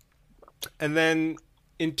then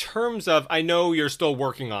in terms of, I know you're still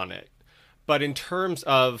working on it, but in terms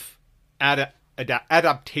of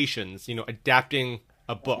adaptations, adapting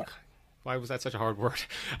a book. Why was that such a hard word?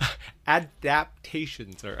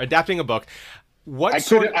 Adaptations, or adapting a book.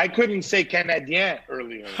 I couldn't say Canadien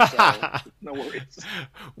earlier, so no worries.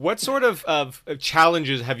 What sort of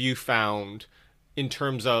challenges have you found in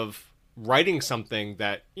terms of writing something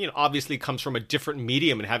that obviously comes from a different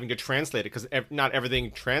medium and having to translate it, because not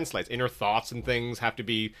everything translates. Inner thoughts and things have to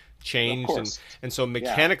be changed, and so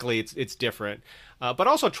mechanically it's different. But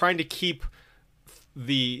also trying to keep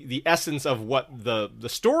the essence of what the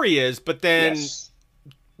story is, but then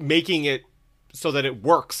making it so that it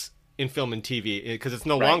works in film and TV, because it's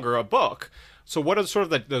no longer a book. So what are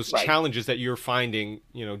sort of those challenges that you're finding,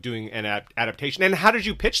 doing an adaptation? And how did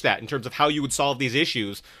you pitch that in terms of how you would solve these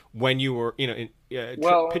issues when you were,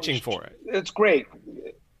 pitching for it? It's great.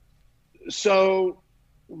 So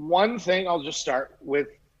one thing I'll just start with,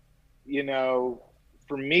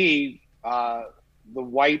 for me, the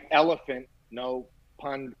white elephant, no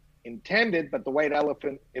pun intended, but the white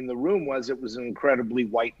elephant in the room it was an incredibly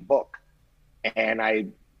white book. And I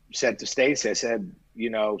said to Stacey, I said,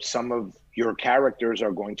 some of your characters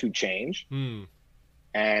are going to change.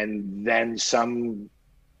 And then some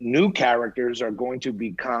new characters are going to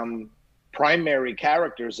become primary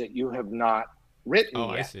characters that you have not written yet.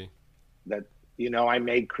 I see. That, I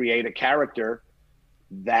may create a character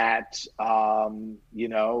that,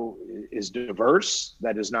 is diverse,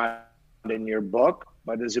 that is not in your book,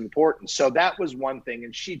 but is important. So that was one thing.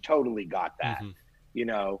 And she totally got that,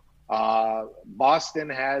 Boston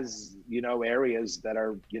has, areas that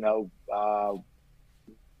are,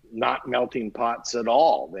 not melting pots at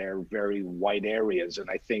all. They're very white areas. And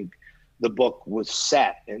I think the book was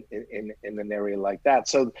set in an area like that.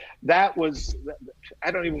 So that was,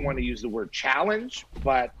 I don't even want to use the word challenge,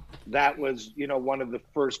 but that was, one of the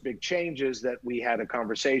first big changes that we had a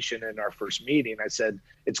conversation in our first meeting. I said,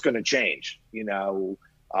 it's going to change,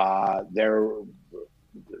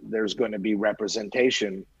 there's going to be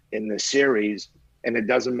representation in this series, and it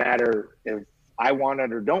doesn't matter if I want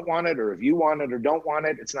it or don't want it, or if you want it or don't want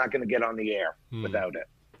it, it's not going to get on the air without it.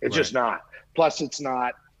 It's just not. Plus, it's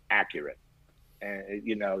not accurate.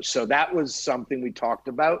 So that was something we talked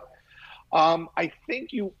about. I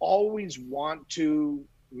think you always want to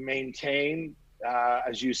maintain,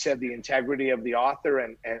 as you said, the integrity of the author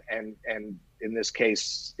and in this case,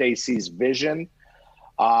 Stacey's vision.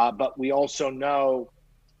 But we also know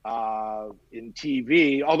in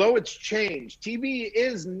TV, although it's changed, TV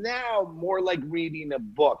is now more like reading a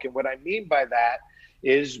book. And what I mean by that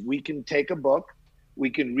is we can take a book, we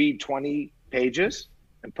can read 20 pages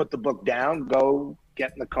and put the book down, go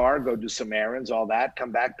get in the car, go do some errands, all that,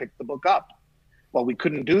 come back, pick the book up. Well, we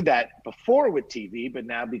couldn't do that before with TV, but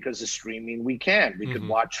now because of streaming, we can. We could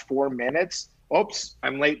watch 4 minutes. Oops,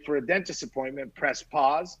 I'm late for a dentist appointment. Press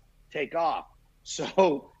pause, take off.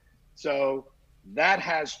 So that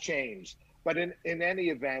has changed. But in any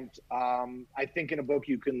event, I think in a book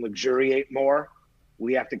you can luxuriate more.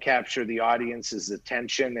 We have to capture the audience's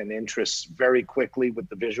attention and interest very quickly with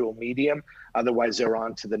the visual medium. Otherwise, they're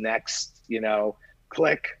on to the next,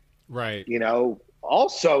 click. Right.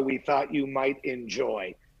 Also, we thought you might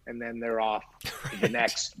enjoy. And then they're off to the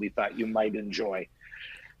next we thought you might enjoy.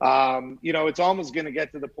 It's almost going to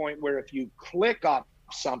get to the point where if you click on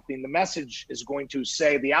something, the message is going to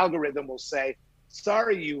say, the algorithm will say,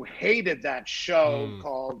 sorry, you hated that show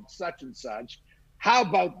called such and such. How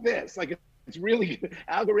about this? Like, it's really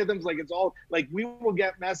algorithms, like it's all like, we will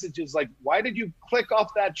get messages like, why did you click off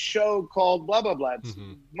that show called blah, blah, blah.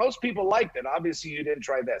 Most people liked it. Obviously you didn't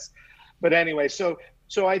try this. But anyway, so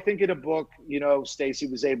I think in a book, Stacey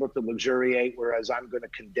was able to luxuriate, whereas I'm going to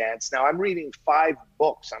condense. Now I'm reading 5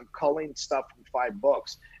 books. I'm culling stuff from 5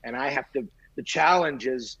 books. And I have to, the challenge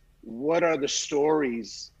is, what are the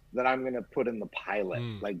stories that I'm going to put in the pilot?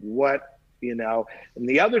 Like what, and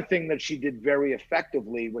the other thing that she did very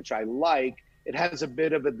effectively, which I like, it has a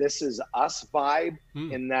bit of a This Is Us vibe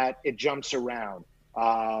in that it jumps around.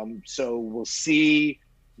 So we'll see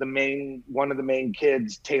one of the main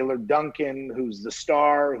kids, Taylor Duncan, who's the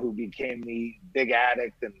star, who became the big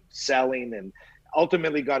addict and selling and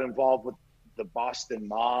ultimately got involved with the Boston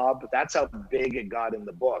mob. That's how big it got in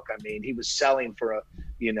the book. I mean, he was selling for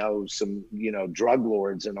some drug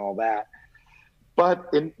lords and all that.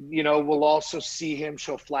 But we'll also see him.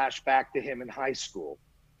 She'll flash back to him in high school.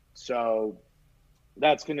 So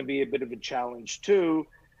that's going to be a bit of a challenge too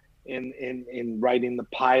in writing the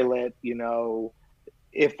pilot.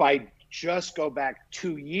 If I just go back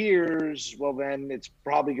 2 years, well, then it's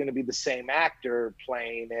probably going to be the same actor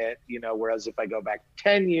playing it, whereas if I go back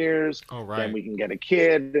 10 years, Oh, right. then we can get a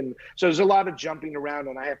kid. And so there's a lot of jumping around,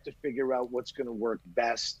 and I have to figure out what's going to work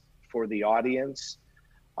best for the audience.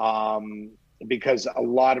 Because a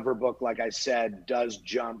lot of her book, like I said, does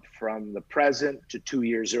jump from the present to 2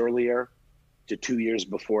 years earlier to 2 years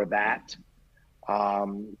before that.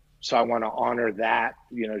 So I want to honor that.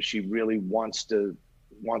 She really wants the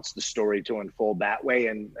story to unfold that way.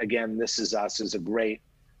 And again, This Is Us is a great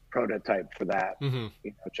prototype for that,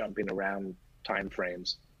 jumping around time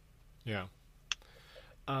frames. Yeah.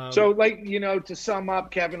 So to sum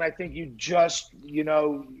up, Kevin, I think you just,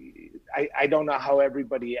 I don't know how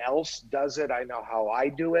everybody else does it. I know how I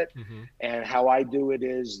do it. And how I do it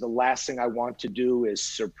is the last thing I want to do is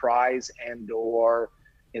surprise and or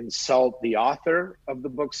insult the author of the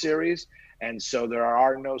book series. And so there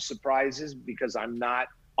are no surprises because I'm not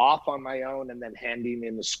off on my own and then handing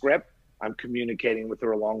in the script. I'm communicating with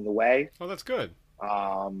her along the way. Oh, that's good.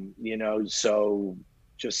 So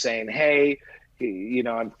just saying, hey,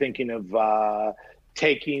 I'm thinking of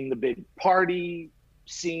taking the big party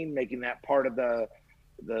scene, making that part of the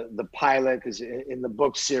pilot, because in the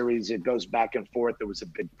book series, it goes back and forth. There was a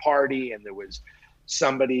big party and there was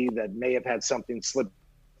somebody that may have had something slipped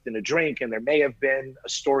in a drink, and there may have been a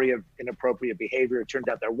story of inappropriate behavior. It turned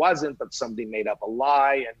out there wasn't, but somebody made up a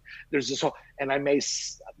lie, and there's this whole, and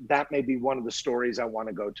that may be one of the stories I want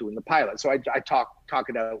to go to in the pilot. So I talk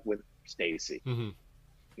it out with Stacy,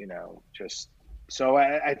 just so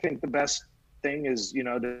I think the best thing is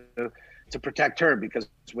to protect her, because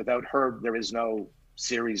without her there is no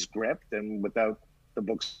series script, and without the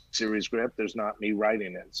book series script there's not me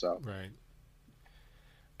writing it. So right.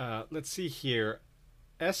 Let's see here.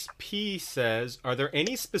 SP says, are there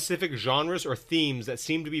any specific genres or themes that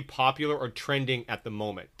seem to be popular or trending at the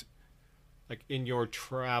moment, like in your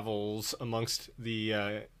travels amongst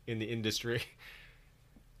the in the industry?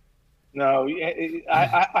 No,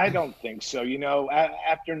 I don't think so.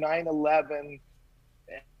 After 9/11,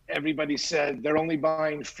 everybody said they're only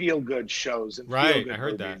buying feel-good shows and right. feel-good I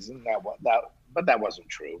heard movies, that. and but that wasn't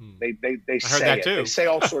true. They I say heard that it. too. They say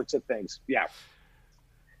all sorts of things. Yeah.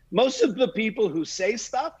 Most of the people who say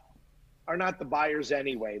stuff are not the buyers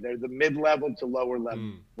anyway. They're the mid-level to lower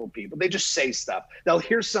level people. They just say stuff. They'll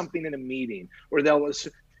hear something in a meeting, or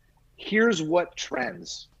here's what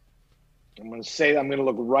trends. I'm going to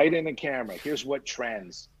look right in the camera. Here's what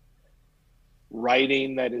trends.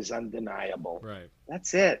 Writing that is undeniable. Right.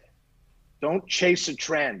 That's it. Don't chase a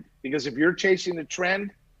trend, because if you're chasing a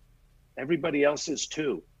trend, everybody else is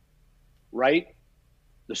too. Write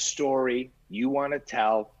the story you want to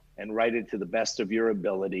tell and write it to the best of your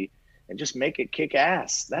ability and just make it kick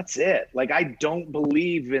ass. That's it. Like, I don't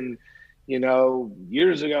believe in,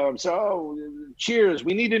 years ago, Cheers.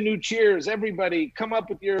 We need a new Cheers. Everybody come up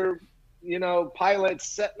with your, pilots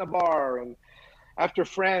set in a bar. And after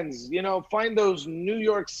Friends, find those New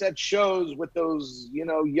York set shows with those,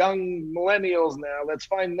 young millennials now. Let's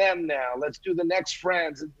find them now. Let's do the next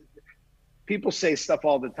Friends. People say stuff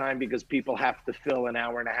all the time because people have to fill an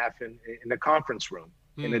hour and a half in a conference room,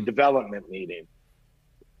 in a development meeting.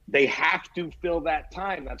 They have to fill that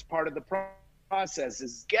time. That's part of the process,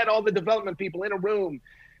 is get all the development people in a room.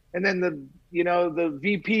 And then the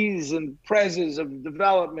VPs and presidents of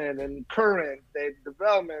development and current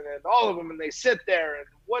development and all of them, and they sit there and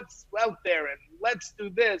what's out there and let's do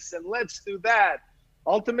this and let's do that.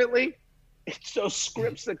 Ultimately, it's those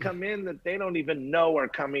scripts that come in that they don't even know are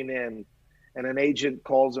coming in. And an agent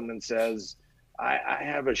calls them and says, I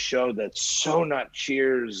have a show that's so not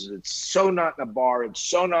Cheers. It's so not in a bar. It's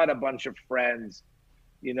so not a bunch of friends.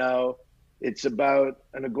 It's about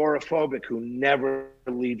an agoraphobic who never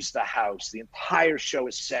leaves the house. The entire show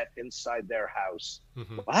is set inside their house.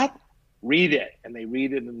 What? Read it. And they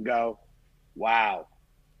read it and go, wow.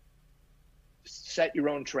 Set your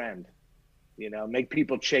own trend. Make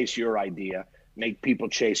people chase your idea. Make people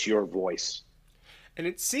chase your voice. And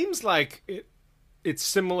it seems like it's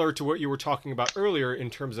similar to what you were talking about earlier in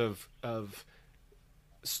terms of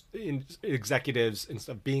executives and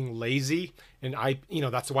stuff being lazy, and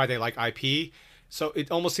that's why they like IP. So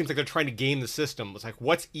it almost seems like they're trying to game the system. It's like,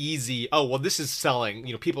 what's easy? Oh, well, this is selling.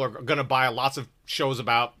 People are going to buy lots of shows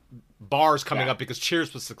about bars coming up because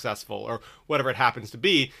Cheers was successful, or whatever it happens to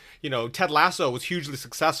be. Ted Lasso was hugely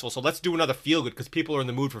successful, so let's do another feel good because people are in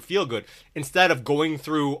the mood for feel good, instead of going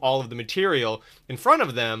through all of the material in front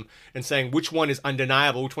of them and saying which one is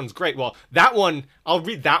undeniable, which one's great. Well, that one, I'll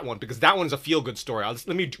read that one because that one's a feel good story. Let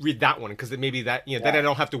me read that one because maybe that then I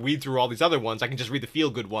don't have to weed through all these other ones. I can just read the feel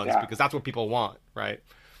good ones because that's what people want, right?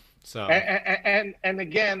 So and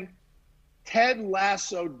again, Ted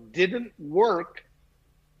Lasso didn't work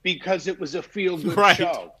because it was a feel-good Right.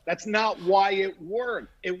 show. That's not why it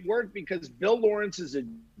worked. It worked because Bill Lawrence is a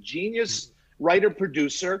genius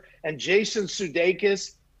writer-producer, and Jason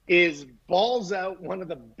Sudeikis is balls out, one of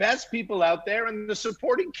the best people out there, and the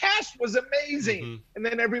supporting cast was amazing. Mm-hmm. And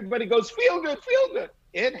then everybody goes, feel good, feel good.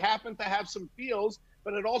 It happened to have some feels,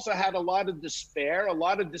 but it also had a lot of despair, a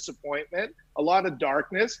lot of disappointment, a lot of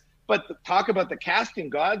darkness. But talk about the casting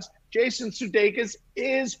gods, Jason Sudeikis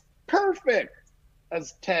is perfect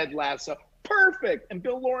as Ted Lasso. Perfect. And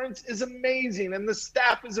Bill Lawrence is amazing. And the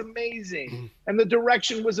staff is amazing. And the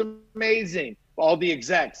direction was amazing. All the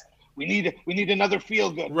execs. We need another feel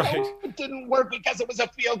good. Right. No, it didn't work because it was a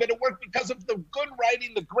feel good. It worked because of the good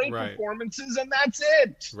writing, the great Right. performances, and that's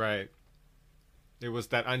it. Right. It was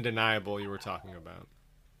that undeniable you were talking about.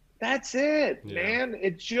 That's it, Yeah. man.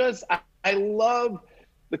 It just I love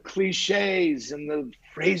the cliches and the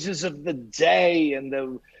phrases of the day and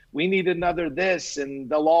the we need another this and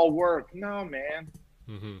they'll all work. No, man,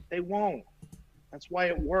 Mm-hmm. they won't. That's why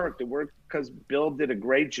it worked. It worked because Bill did a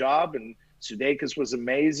great job and Sudeikis was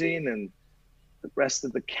amazing and the rest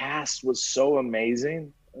of the cast was so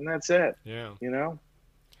amazing. And that's it, Yeah. you know?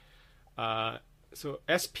 So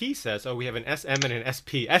SP says, we have an SM and an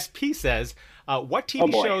SP. SP says, what TV Oh,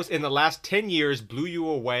 boy. shows in the last 10 years blew you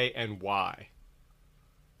away and why?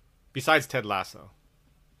 Besides Ted Lasso.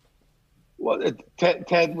 Well,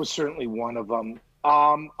 Ted was certainly one of them.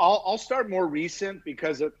 I'll start more recent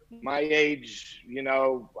because at my age, you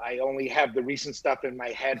know, I only have the recent stuff in my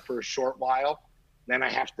head for a short while. Then I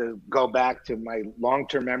have to go back to my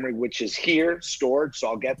long-term memory, which is here stored, so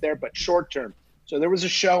I'll get there. But short-term. So there was a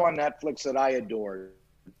show on Netflix that I adored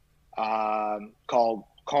called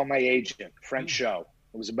Call My Agent, French show.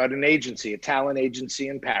 It was about an agency, a talent agency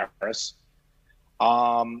in Paris.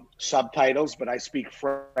 Subtitles, but I speak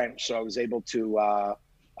French, so I was able to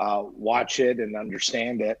watch it and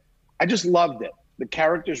understand it. I just loved it. The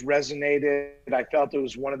characters resonated. I felt it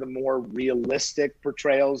was one of the more realistic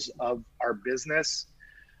portrayals of our business.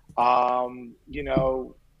 You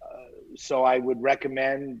know, so I would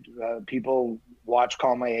recommend people watch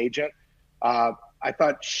Call My Agent. I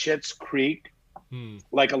thought Schitt's Creek,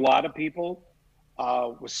 like a lot of people,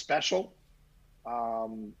 was special.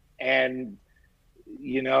 And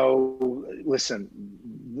you know,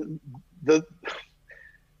 listen, the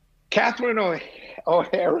Catherine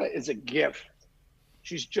O'Hara is a gift.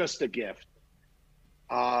 She's just a gift.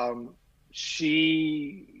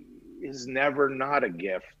 She is never not a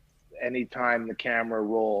gift. Anytime the camera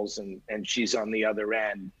rolls and she's on the other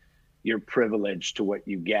end, you're privileged to what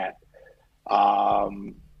you get.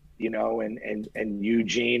 You know, and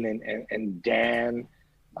Eugene and Dan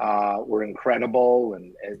were incredible,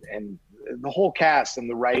 and the whole cast and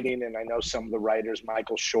the writing, and I know some of the writers,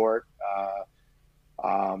 Michael Short,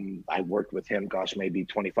 I worked with him, gosh, maybe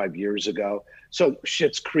 25 years ago. So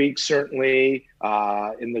Schitt's Creek, certainly.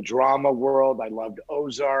 In the drama world, I loved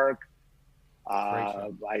Ozark.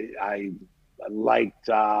 I liked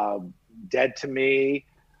Dead to Me.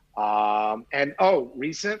 And,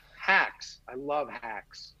 recent, Hacks. I love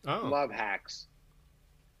Hacks. Love Hacks.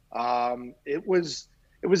 It was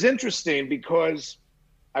interesting because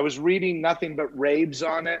I was reading nothing but raves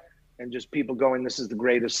on it and just people going, this is the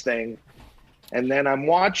greatest thing. And then I'm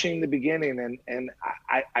watching the beginning and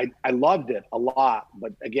I loved it a lot.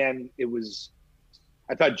 But again,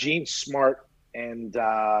 I thought Jean Smart and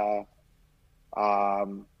the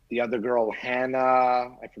other girl, Hannah,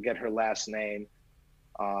 I forget her last name,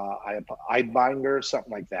 Eidbinder,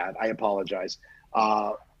 something like that. I apologize.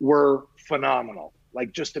 Were phenomenal,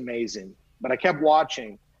 like just amazing. But I kept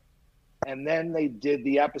watching. And then they did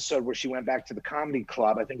the episode where she went back to the comedy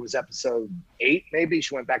club. I think it was episode 8, maybe.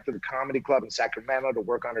 She went back to the comedy club in Sacramento to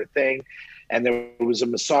work on her thing. And there was a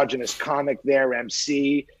misogynist comic there,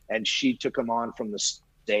 MC, and she took him on from the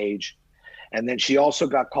stage. And then she also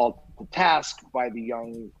got called to task by the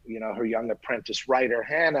young, you know, her young apprentice writer,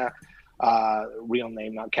 Hannah, real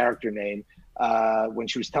name, not character name, when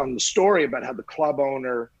she was telling the story about how the club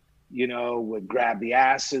owner, you know, would grab the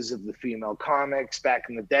asses of the female comics back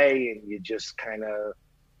in the day, and you just kind of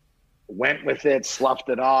went with it, sloughed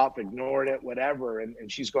it off, ignored it, whatever. And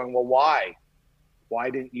she's going, well, why? Why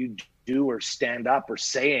didn't you do or stand up or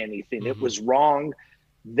say anything? It was wrong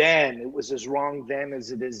then. It was as wrong then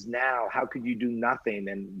as it is now. How could you do nothing?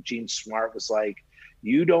 And Jean Smart was like,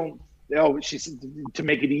 you don't, she said, to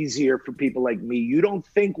make it easier for people like me, you don't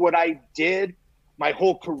think what I did, my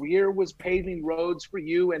whole career was paving roads for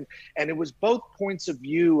you. And it was both points of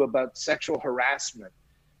view about sexual harassment.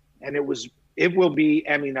 And it was it will be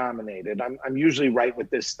Emmy nominated. I'm usually right with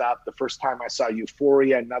this stuff. The first time I saw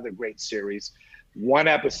Euphoria, another great series, one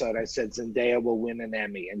episode, I said Zendaya will win an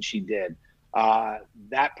Emmy, and she did.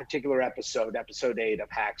 That particular episode, episode 8 of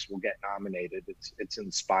Hacks, will get nominated. It's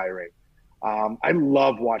inspiring. I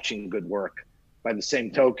love watching good work. By the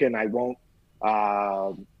same token, I won't.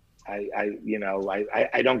 I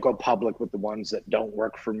don't go public with the ones that don't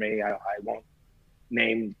work for me. I won't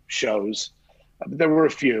name shows, but there were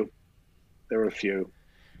a few.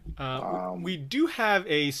 We do have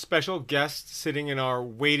a special guest sitting in our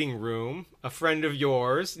waiting room, a friend of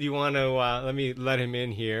yours. Do you want to let him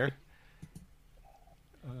in here?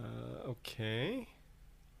 Okay.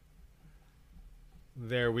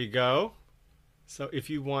 There we go. So if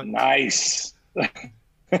you want... Nice.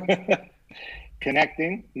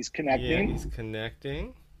 Connecting. He's connecting. Yeah, he's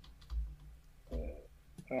connecting.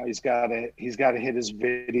 He's got to hit his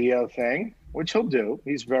video thing, which he'll do.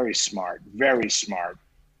 He's very smart. Very smart.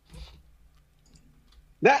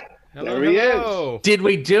 There he is. Did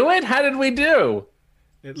we do it? How did we do?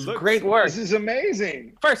 It's great work. This is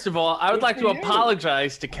amazing. First of all, I would like to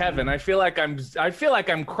apologize to Kevin. I feel like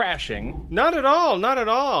I'm crashing. Not at all. Not at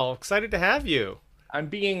all. Excited to have you. I'm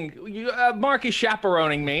being Mark is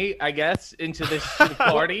chaperoning me, I guess, into this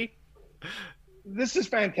party. This is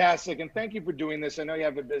fantastic, and thank you for doing this. I know you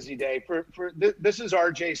have a busy day. This is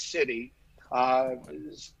RJ City.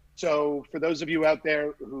 So for those of you out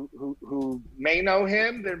there who may know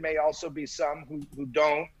him, there may also be some who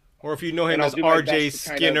don't. Or if you know him as RJ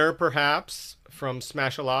Skinner, perhaps, from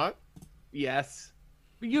Smash a Lot. Yes.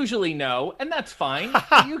 Usually no, and that's fine.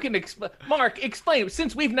 You can explain. Mark, explain.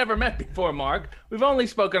 Since we've never met before, Mark, we've only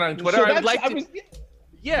spoken on Twitter. So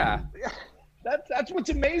yeah. That's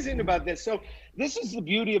what's amazing about this. So this is the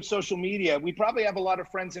beauty of social media. We probably have a lot of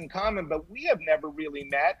friends in common, but we have never really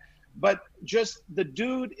met. But just the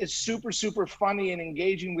dude is super, super funny and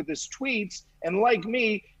engaging with his tweets. And like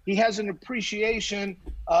me, he has an appreciation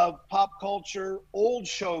of pop culture, old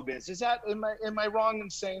showbiz. Am I wrong in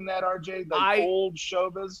saying that, RJ? Old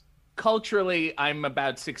showbiz? Culturally, I'm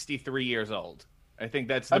about 63 years old. I think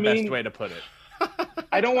that's the best way to put it.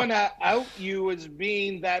 I don't want to out you as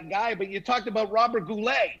being that guy, but you talked about Robert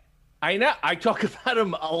Goulet. I know. I talk about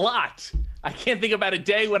him a lot. I can't think about a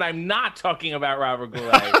day when I'm not talking about Robert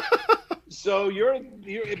Goulet. So you're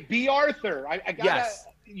B. Arthur.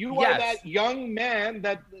 You are that young man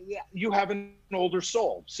that you have an older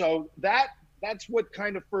soul. So that's what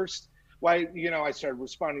kind of why I started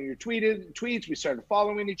responding to your tweets. We started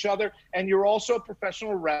following each other, and you're also a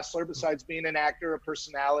professional wrestler besides being an actor, a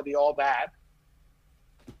personality, all that.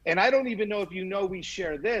 And I don't even know if we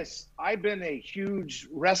share this. I've been a huge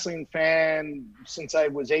wrestling fan since I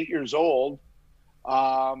was 8 years old.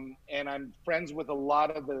 And I'm friends with a lot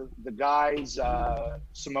of the guys.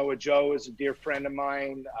 Samoa Joe is a dear friend of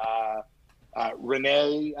mine.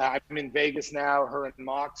 Renee, I'm in Vegas now. Her and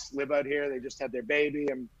Mox live out here. They just had their baby.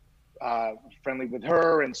 I'm friendly with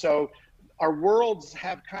her. And so our worlds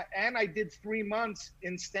have, and I did 3 months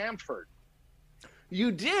in Stamford.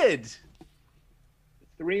 You did?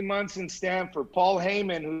 3 months in Stamford. Paul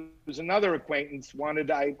Heyman, who's another acquaintance,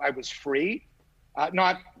 wanted I was free.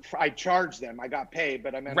 I charged them. I got paid,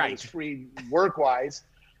 but I meant it was free work-wise.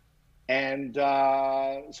 And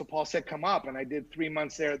so Paul said, come up. And I did 3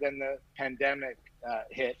 months there. Then the pandemic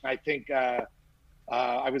hit. And I think I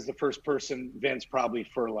was the first person Vince probably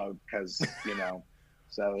furloughed because,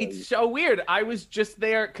 So it's so weird. I was just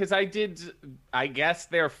there because I did, I guess,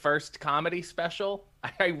 their first comedy special.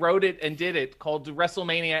 I wrote it and did it called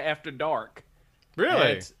WrestleMania After Dark.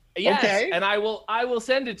 Really? Yes, okay. And I will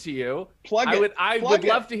send it to you. I would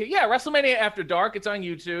love to hear. Yeah, WrestleMania After Dark. It's on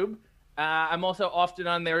YouTube. I'm also often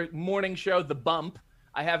on their morning show, The Bump.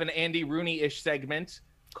 I have an Andy Rooney-ish segment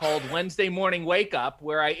called Wednesday Morning Wake Up,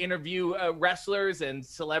 where I interview wrestlers and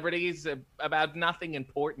celebrities about nothing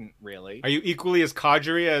important, really. Are you equally as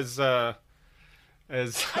codgery as I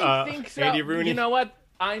think so. Andy Rooney? You know what?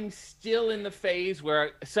 I'm still in the phase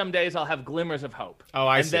where some days I'll have glimmers of hope. Oh,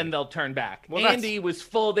 I see. And then they'll turn back. Well, Andy was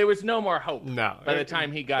full. There was no more hope by the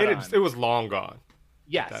time he got on. It was long gone.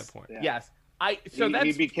 Yes. At that point. Yeah. Yes.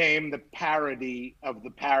 He became the parody of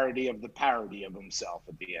the parody of the parody of himself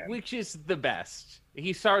at the end. Which is the best.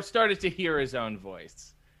 He started to hear his own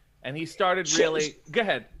voice. And he started really... Go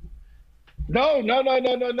ahead. No.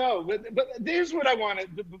 But here's what I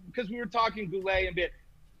wanted, because we were talking Goulet a bit.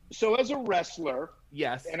 So as a wrestler...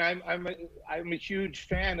 Yes. And I'm a huge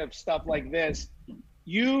fan of stuff like this.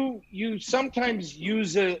 You sometimes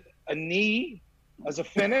use a knee as a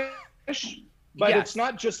finish, but yes. It's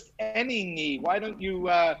not just any knee. Why don't you,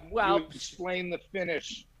 you explain the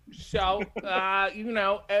finish? So,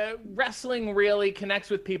 wrestling really connects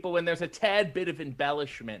with people when there's a tad bit of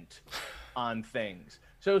embellishment on things.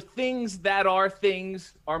 So things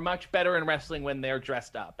are much better in wrestling when they're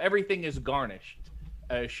dressed up. Everything is garnished,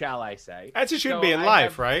 shall I say. As it should be in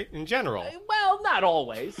life, right? In general. Well, not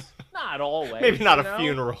always. Not always. Maybe not a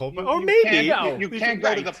funeral, but, or maybe. You can't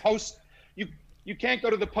go to the post. You can't go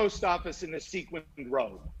to the post office in a sequined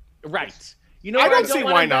robe. Right. I don't see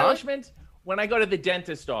why not. When I go to the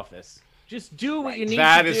dentist office, just do what you need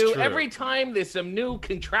to do. True. Every time there's some new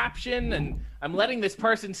contraption and I'm letting this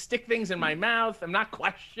person stick things in my mouth, I'm not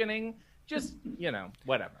questioning. Just,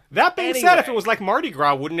 whatever. That being said, if it was like Mardi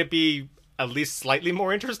Gras, wouldn't it be at least slightly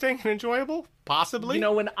more interesting and enjoyable? Possibly.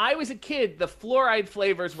 When I was a kid, the fluoride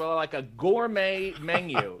flavors were like a gourmet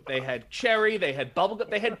menu. They had cherry, they had bubblegum,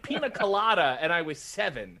 they had pina colada, and I was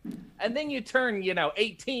 7. And then you turn,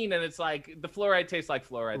 18, and it's like the fluoride tastes like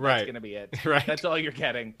fluoride. Right. That's gonna be it. Right. That's all you're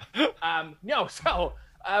getting.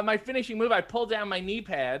 My finishing move, I pulled down my knee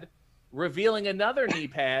pad, revealing another knee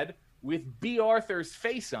pad with B. Arthur's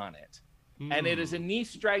face on it, and it is a knee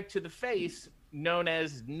strike to the face known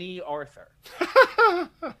as Knee Arthur.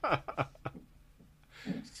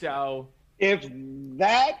 So if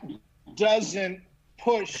that doesn't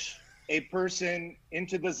push a person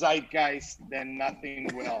into the zeitgeist, then nothing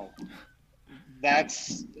will. That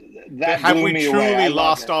have blew we me truly away.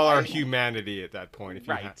 lost all our humanity at that point? If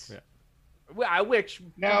you right. Well, I wish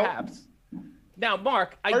perhaps. Now,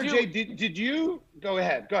 Mark, did you go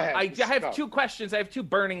ahead? Go ahead. I have 2 questions. I have 2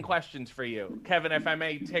 burning questions for you, Kevin. If I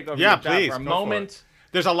may take over your job please, for a moment.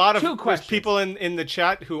 There's a lot of people in the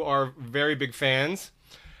chat who are very big fans.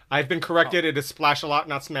 I've been corrected. It is splash a lot,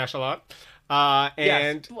 not smash a lot.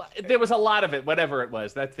 And yes, there was a lot of it, whatever it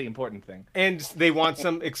was. That's the important thing. And they want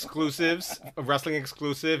some exclusives, a wrestling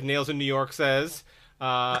exclusive. Nails in New York says.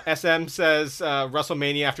 SM says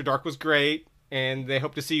WrestleMania After Dark was great, and they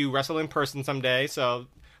hope to see you wrestle in person someday. So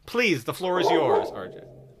please, the floor is yours,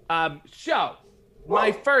 RJ. So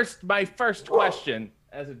my first question,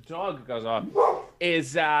 as a dog goes off,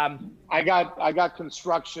 is I got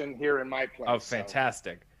construction here in my place. Oh,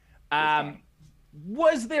 fantastic.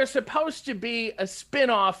 Was there supposed to be a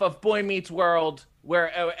spin-off of Boy Meets World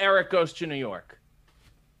where Eric goes to New York?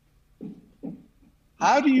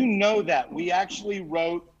 How do you know that? We actually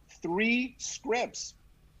wrote 3 scripts.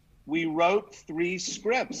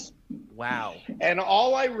 Wow. And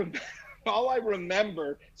all I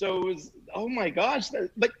remember, so it was, oh my gosh,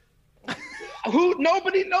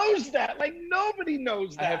 nobody knows that. Nobody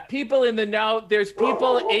knows that. I have people in the know. There's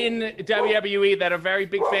people in WWE that are very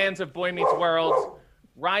big fans of Boy Meets World.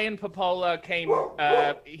 Ryan Popola came,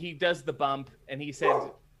 he does the bump, and he said,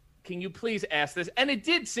 can you please ask this? And it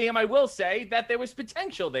did seem, I will say, that there was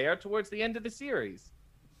potential there towards the end of the series.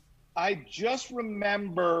 I just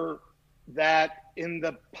remember that in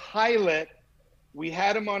the pilot, we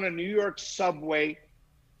had him on a New York subway,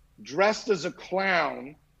 dressed as a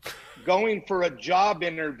clown, going for a job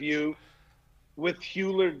interview with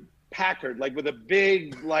Hewlett Packard, with a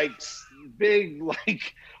big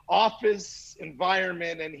office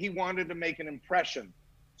environment, and he wanted to make an impression.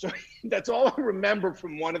 So that's all I remember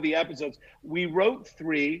from one of the episodes. We wrote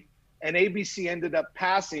 3, and ABC ended up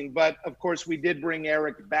passing, but of course we did bring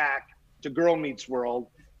Eric back to Girl Meets World,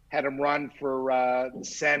 had him run for the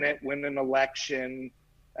Senate, win an election,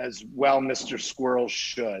 as well Mr. Squirrel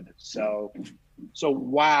should. So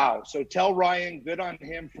wow. So tell Ryan, good on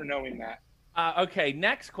him for knowing that. Okay,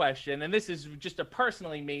 next question, and this is just a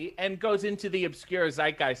personally me, and goes into the obscure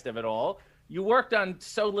zeitgeist of it all. You worked on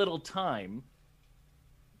So Little Time,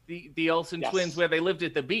 the Olsen twins, where they lived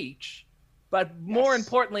at the beach. But more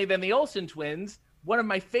importantly than the Olsen twins, one of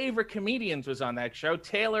my favorite comedians was on that show,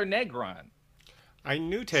 Taylor Negron. I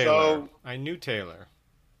knew Taylor.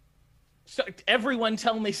 So everyone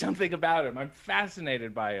tell me something about him. I'm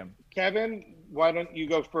fascinated by him. Kevin, why don't you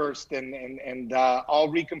go first, and I'll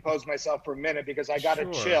recompose myself for a minute, because I got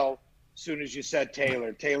a chill as soon as you said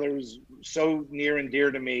Taylor. Taylor's so near and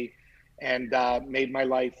dear to me, and made my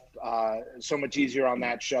life so much easier on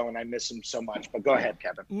that show, and I miss him so much. But go ahead,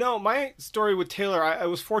 Kevin. No, my story with Taylor, I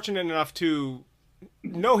was fortunate enough to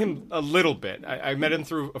know him a little bit. I met him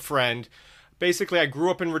through a friend. Basically, I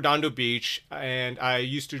grew up in Redondo Beach, and I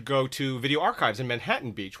used to go to Video Archives in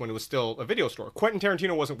Manhattan Beach when it was still a video store. Quentin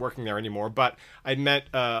Tarantino wasn't working there anymore, but I met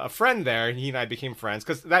a friend there, and he and I became friends,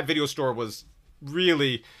 because that video store was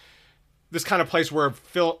really this kind of place where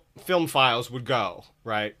film files would go,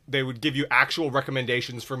 right? They would give you actual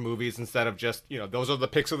recommendations for movies instead of just, those are the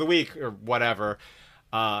picks of the week or whatever.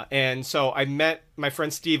 And so I met my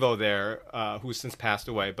friend Steve-O there, who's since passed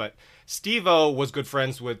away. But Steve-O was good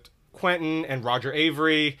friends with Quentin and Roger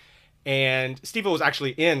Avery. And Steve-O was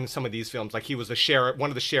actually in some of these films. Like he was the sheriff, one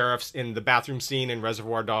of the sheriffs in the bathroom scene in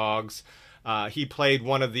Reservoir Dogs. He played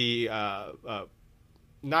one of the,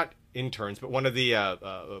 not interns, but one of the,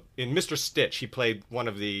 in Mr. Stitch, he played one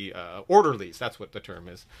of the orderlies. That's what the term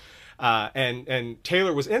is. And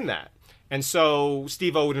Taylor was in that. And so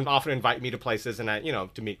Steve-O would often invite me to places and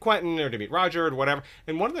to meet Quentin or to meet Roger or whatever.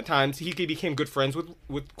 And one of the times he became good friends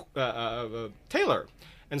with Taylor.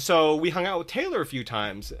 And so we hung out with Taylor a few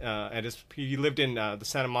times. He lived in the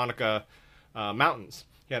Santa Monica mountains.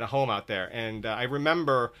 He had a home out there. And I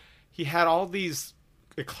remember he had all these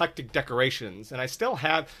eclectic decorations. And I saw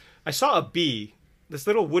a bee, this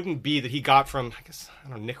little wooden bee that he got from,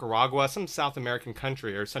 Nicaragua, some South American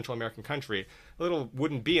country or Central American country. A little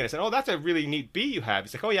wooden bee. And I said, "Oh, that's a really neat bee you have."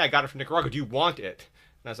 He's like, "Oh, yeah, I got it from Nicaragua. Do you want it?"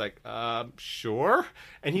 And I was like, sure.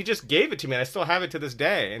 And he just gave it to me. And I still have it to this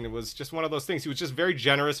day. And it was just one of those things. He was just very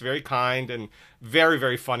generous, very kind, and very,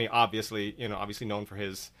 very funny. Obviously known for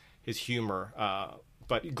his humor,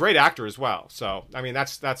 but great actor as well. So, I mean,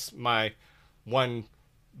 that's my one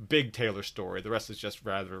big Taylor story. The rest is just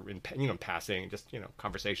rather in passing, just,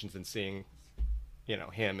 conversations and seeing,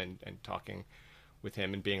 him and talking with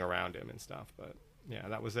him and being around him and stuff. But yeah,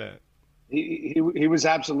 that was it. He was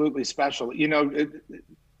absolutely special.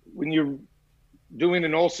 When you're doing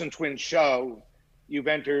an Olsen Twins show, you've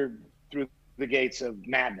entered through the gates of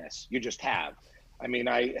madness. You just have. I mean,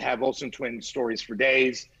 I have Olsen Twins stories for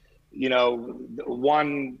days.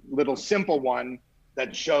 One little simple one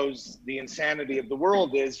that shows the insanity of the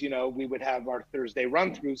world is, we would have our Thursday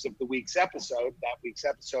run-throughs of that week's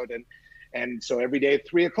episode. And so every day at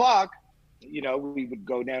 3:00, we would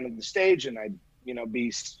go down to the stage and I'd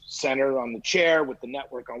be center on the chair with the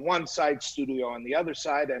network on one side, studio on the other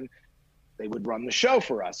side, and they would run the show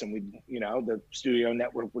for us. And the studio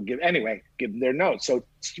network would give them their notes. So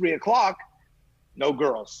it's 3:00, no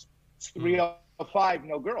girls. It's 3:05,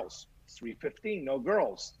 no girls. It's 3:15, no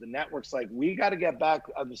girls. The network's like, we got to get back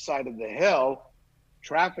on the side of the hill.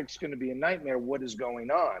 Traffic's going to be a nightmare. What is going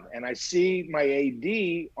on? And I see my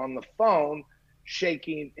AD on the phone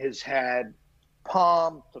shaking his head,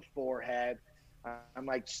 palm to forehead. I'm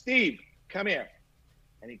like, "Steve, come here."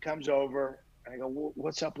 And he comes over and I go,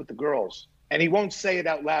 "What's up with the girls?" And he won't say it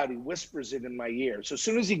out loud. He whispers it in my ear. So as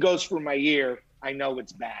soon as he goes for my ear, I know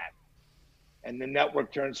it's bad. And the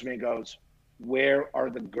network turns to me and goes, "Where are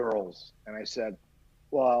the girls?" And I said,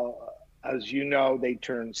 "Well, as you know, they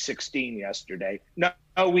turned 16 yesterday." No,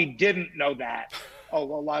 we didn't know that. Oh,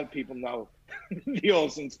 well, a lot of people know the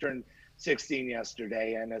Olsens turned 16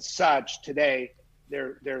 yesterday. And as such, today,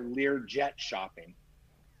 they're Learjet shopping.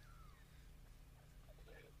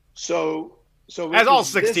 So as all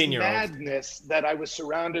 16-year-olds, madness that I was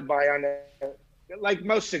surrounded by like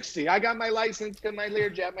most 16. I got my license, got my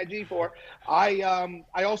Learjet, my G4.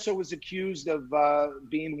 I also was accused of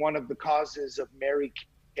being one of the causes of Mary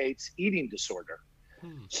Kate's eating disorder.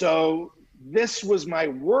 So this was my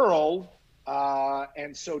world,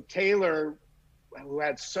 and so Taylor, who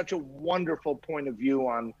had such a wonderful point of view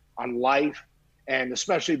on life, and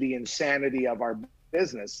especially the insanity of our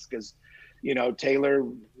business, because, Taylor,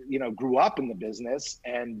 grew up in the business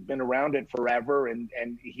and been around it forever.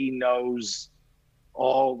 And he knows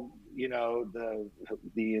all, the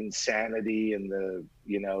insanity and the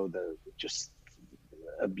just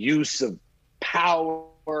abuse of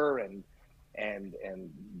power and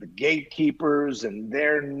the gatekeepers and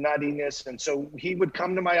their nuttiness. And so he would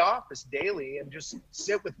come to my office daily and just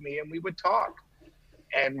sit with me and we would talk.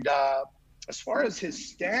 And, as far as his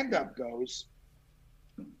stand-up goes,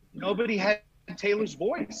 nobody had Taylor's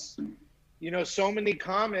voice. So many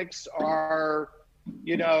comics are,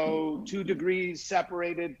 2 degrees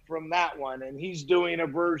separated from that one. And he's doing a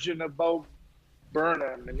version of Bo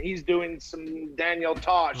Burnham and he's doing some Daniel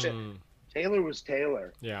Tosh. Taylor was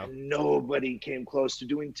Taylor. Yeah. And nobody came close to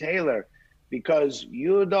doing Taylor because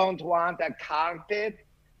you don't want a carpet.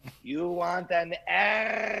 You want an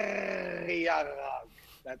area rug.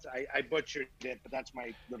 I butchered it, but that's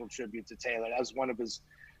my little tribute to Taylor. That was one of his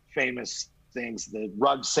famous things, the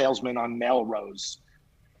rug salesman on Melrose.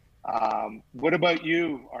 What about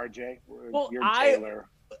you, RJ? You're Taylor.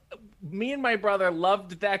 Me and my brother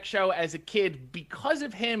loved that show as a kid because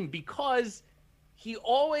of him, because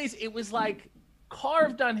it was like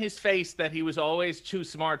carved on his face that he was always too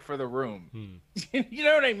smart for the room. You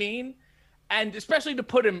know what I mean? And especially to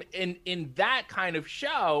put him in that kind of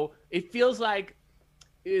show, it feels like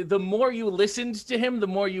the more you listened to him, the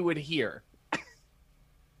more you would hear.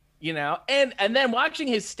 And then watching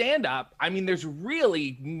his stand-up, I mean, there's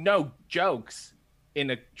really no jokes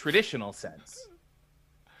in a traditional sense.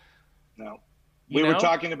 No. We were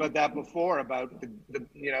talking about that before, about the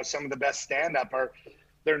some of the best stand-up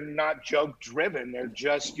they're not joke driven. They're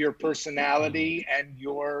just your personality and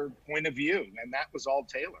your point of view. And that was all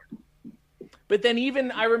Taylor. But then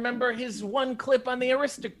even I remember his one clip on the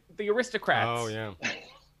Aristocrats. Oh yeah.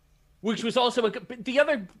 Which was also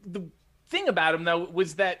the thing about him though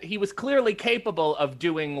was that he was clearly capable of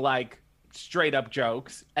doing like straight up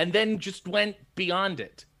jokes and then just went beyond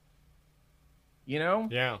it.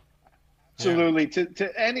 Yeah. Absolutely.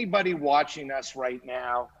 To anybody watching us right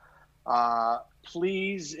now,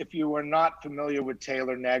 please, if you are not familiar with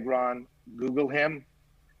Taylor Negron, Google him.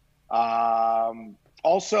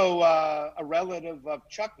 Also, a relative of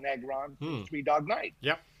Chuck Negron from Three Dog Night.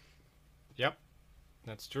 Yep.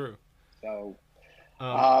 That's true. So,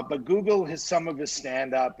 but Google some of his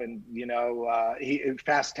stand-up, and he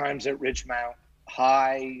Fast Times at Ridgemount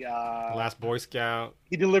High. Last Boy Scout.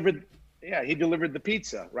 He delivered the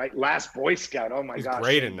pizza, right? Last Boy Scout. Oh my gosh,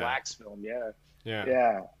 great in that. Black's film.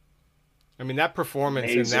 Yeah. I mean, that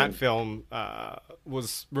performance in that film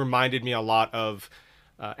reminded me a lot of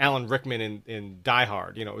Alan Rickman in Die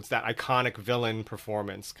Hard. It's that iconic villain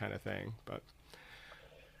performance kind of thing. But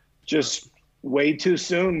just way too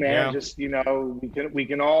soon, man. Yeah. Just we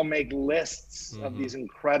can all make lists of these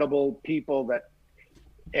incredible people that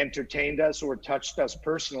entertained us or touched us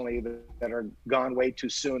personally that are gone way too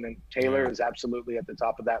soon. And Taylor is absolutely at the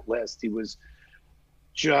top of that list. He was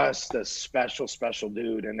just a special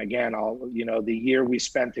dude. And again, the year we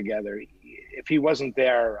spent together, if he wasn't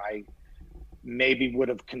there, I maybe would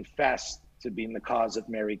have confessed to being the cause of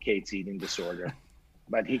Mary Kate's eating disorder.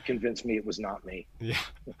 But he convinced me it was not me. Yeah.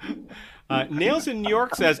 Nails in New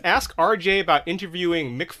York says, ask RJ about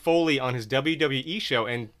interviewing Mick Foley on his WWE show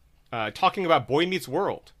and talking about Boy Meets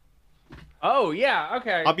World. Oh, yeah.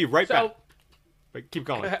 Okay. I'll be right back. But keep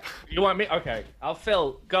going. You want me? Okay.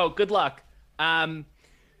 Phil, go. Good luck. Mick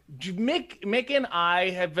and I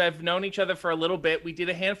have known each other for a little bit. We did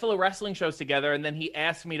a handful of wrestling shows together, and then he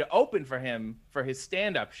asked me to open for him for his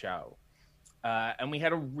stand-up show. And we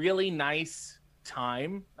had a really nice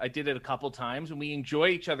time. I did it a couple times, and we enjoy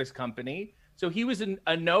each other's company. So he was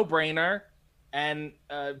a no-brainer and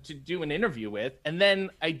to do an interview with. And then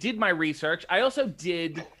I did my research. I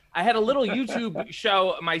had a little YouTube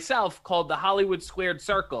show myself called The Hollywood Squared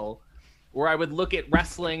Circle, where I would look at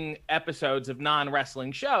wrestling episodes of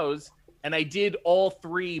non-wrestling shows, and I did all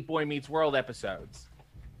 3 Boy Meets World episodes.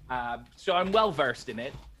 So I'm well-versed in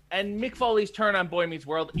it. And Mick Foley's turn on Boy Meets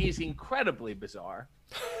World is incredibly bizarre.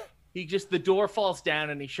 The door falls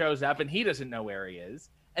down and he shows up and he doesn't know where he is.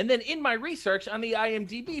 And then in my research on the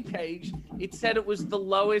IMDb page, it said it was the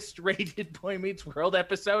lowest rated Boy Meets World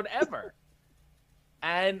episode ever.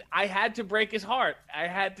 And I had to break his heart. I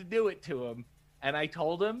had to do it to him. And I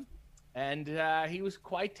told him, and he was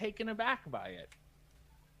quite taken aback by it.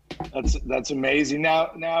 That's amazing.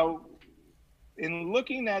 Now, in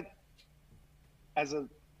looking at as a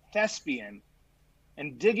thespian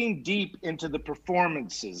and digging deep into the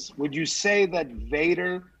performances, would you say that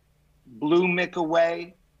Vader blew Mick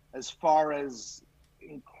away as far as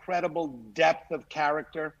incredible depth of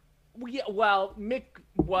character? Yeah, well, Mick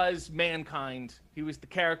was Mankind. He was the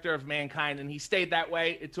character of Mankind, and he stayed that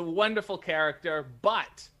way. It's a wonderful character,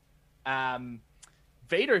 but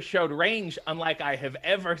Vader showed range unlike I have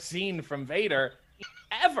ever seen from Vader,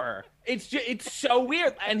 ever. It's so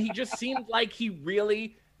weird, and he just seemed like he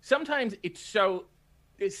really. Sometimes it's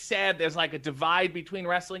sad. There's like a divide between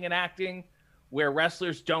wrestling and acting, where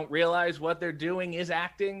wrestlers don't realize what they're doing is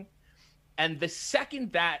acting, and the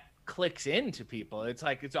second that clicks into people, it's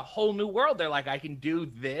like it's a whole new world. They're like, I can do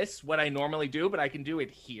this, what I normally do, but I can do it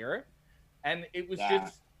here. And it was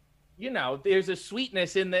just, there's a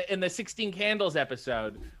sweetness in the 16 Candles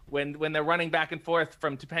episode when they're running back and forth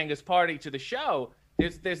from Topanga's party to the show.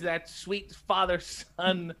 There's that sweet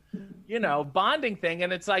father-son, bonding thing,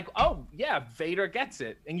 and it's like, oh yeah, Vader gets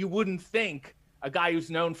it. And you wouldn't think a guy who's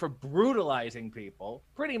known for brutalizing people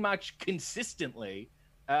pretty much consistently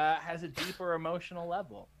has a deeper emotional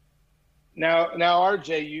level. Now,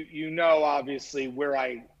 RJ, you know obviously where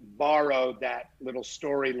I borrowed that little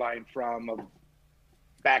storyline from of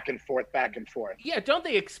back and forth. Yeah, don't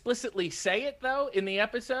they explicitly say it though in the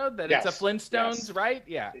episode that it's a Flintstones, right?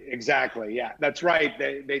 Yeah, exactly. Yeah, that's right.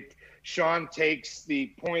 Sean takes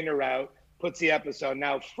the pointer out, puts the episode.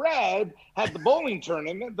 Now, Fred had the bowling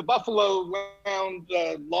tournament, the Buffalo Round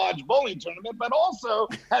Lodge bowling tournament, but also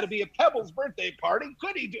had to be a Pebbles birthday party.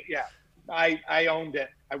 Could he do? Yeah. I owned it.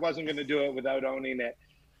 I wasn't going to do it without owning it.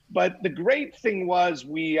 But the great thing was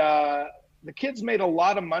the kids made a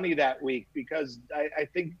lot of money that week because I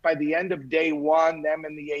think by the end of day one, them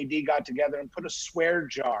and the AD got together and put a swear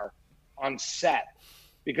jar on set,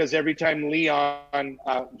 because every time Leon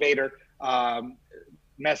Vader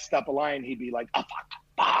messed up a line, he'd be like, oh,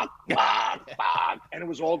 fuck. And it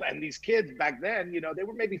was old. And these kids back then, they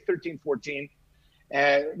were maybe 13, 14.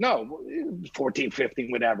 No, 14,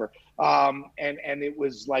 15, whatever. And it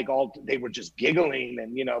was like they were just giggling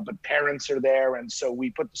but parents are there. And so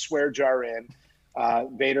we put the swear jar in.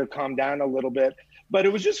 Vader calmed down a little bit, but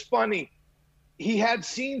it was just funny. He had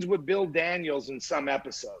scenes with Bill Daniels in some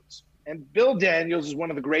episodes. And Bill Daniels is one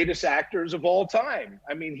of the greatest actors of all time.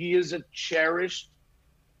 I mean, he is a cherished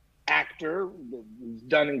actor,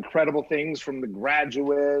 done incredible things from The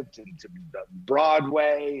Graduate and to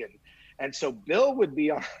Broadway. And so Bill would be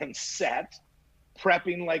on set,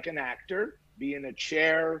 prepping like an actor, be in a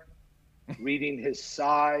chair, reading his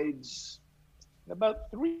sides. About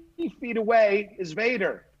 3 feet away is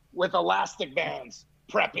Vader with elastic bands,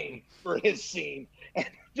 prepping for his scene. And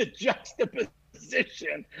the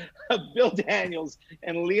juxtaposition of Bill Daniels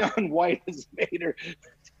and Leon White as Vader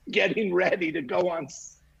getting ready to go on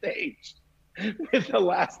stage with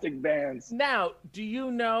elastic bands. Now, do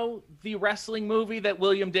you know the wrestling movie that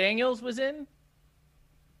William Daniels was in?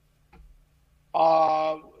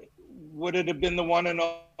 Would it have been the one and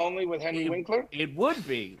only with Henry Winkler? It would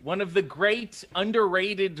be one of the great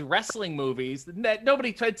underrated wrestling movies that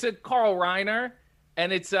nobody. It's a Carl Reiner,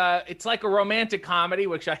 and it's like a romantic comedy,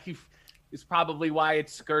 which is probably why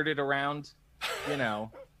it's skirted around,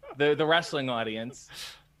 the wrestling audience.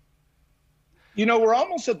 We're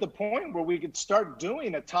almost at the point where we could start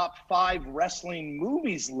doing a top 5 wrestling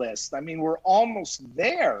movies list. I mean, we're almost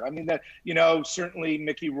there. I mean, certainly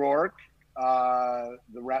Mickey Rourke, the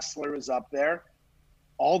wrestler, is up there.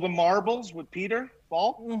 All the Marbles with Peter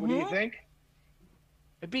Falk. Mm-hmm. What do you think?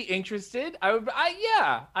 I'd be interested.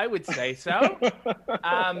 I would say so.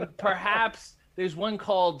 Perhaps there's one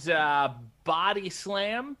called Body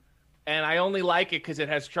Slam, and I only like it because it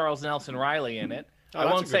has Charles Nelson Riley in it. I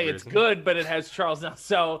won't say it's good, but it has Charles Nelson.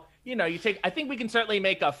 So, I think we can certainly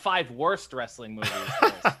make a 5 worst wrestling movies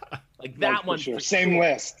list. Like that one. Sure. Same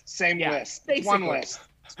list. List. Basically. One list.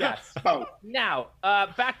 Yes. Oh. Now,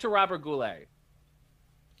 back to Robert Goulet.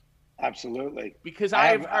 Absolutely. Because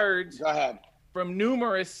I've heard go ahead. From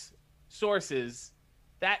numerous sources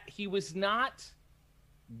that he was not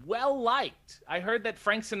well liked. I heard that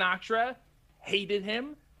Frank Sinatra hated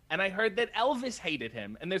him, and I heard that Elvis hated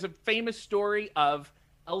him. And there's a famous story of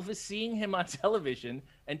Elvis seeing him on television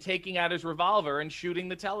and taking out his revolver and shooting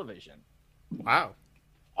the television. Wow.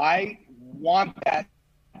 I want that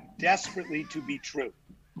desperately to be true.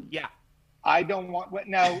 Yeah. I don't want –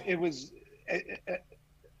 now, it was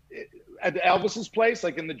at Elvis's place,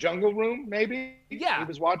 like in the Jungle Room, maybe? Yeah. He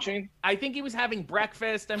was watching? I think he was having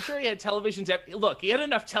breakfast. I'm sure he had televisions. Look, he had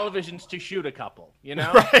enough televisions to shoot a couple,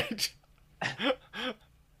 Right.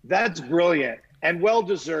 That's brilliant and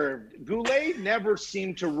well-deserved. Goulet never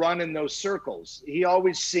seemed to run in those circles. He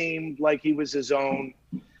always seemed like he was his own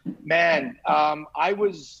man. I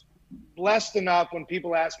was blessed enough when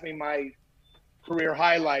people asked me my career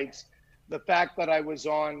highlights, the fact that I was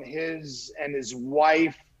on his and his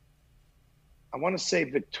wife, I want to say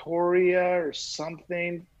Victoria or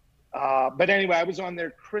something. But anyway, I was on their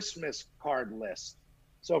Christmas card list.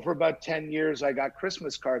 So for about 10 years, I got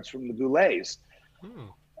Christmas cards from the Goulets.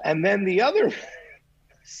 And then the other,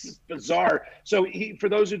 this is bizarre. So for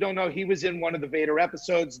those who don't know, he was in one of the Vader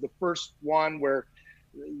episodes, the first one where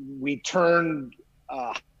we turned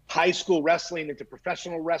high school wrestling into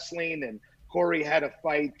professional wrestling, and Corey had to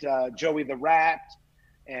fight Joey the Rat.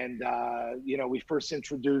 And, we first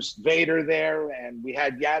introduced Vader there, and we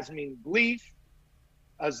had Yasmin Bleeth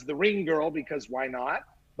as the ring girl, because why not?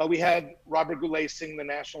 But we had Robert Goulet sing the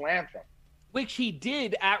national anthem. Which he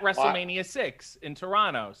did at WrestleMania 6 in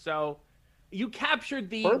Toronto. So you captured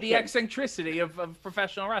the eccentricity of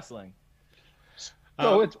professional wrestling.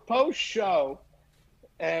 So it's post-show,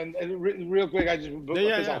 and real quick,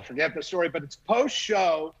 I'll forget the story, but it's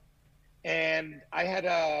post-show, and I had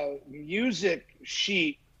a music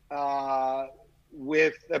sheet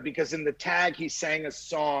because in the tag he sang a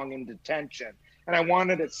song in detention, and I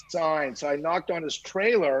wanted it signed. So I knocked on his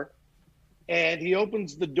trailer, and he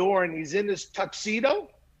opens the door, and he's in his tuxedo,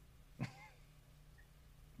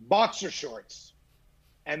 boxer shorts,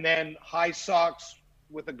 and then high socks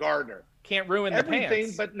with a garter. Can't ruin the pants.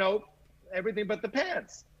 Everything but the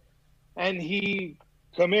pants. And he,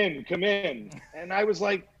 come in. And I was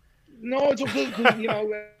like, no, it's okay.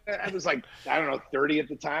 I was like, I don't know, 30 at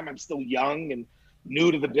the time. I'm still young and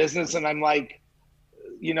new to the business. And I'm like,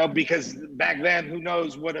 because back then, who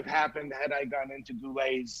knows what would have happened had I gone into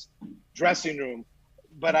Goulet's dressing room.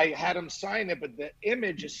 but I had him sign it. But the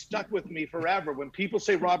image is stuck with me forever. When people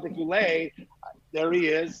say Robert Goulet, there he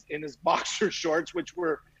is in his boxer shorts, which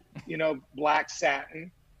were, black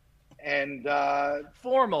satin, and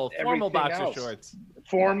formal boxer else. shorts.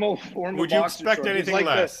 Formal. Would you expect shorts. anything Like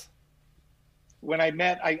less? when I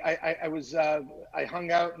met, I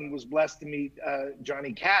hung out and was blessed to meet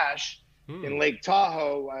Johnny Cash in Lake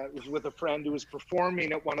Tahoe. I was with a friend who was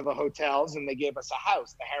performing at one of the hotels, and they gave us a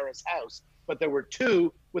house, the Harris House. But there were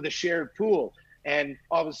two with a shared pool. And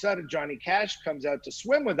all of a sudden, Johnny Cash comes out to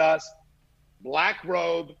swim with us, black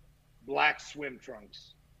robe, black swim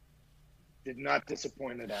trunks. Did not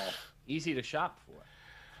disappoint at all. Easy to shop for.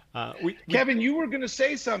 Kevin, you were going to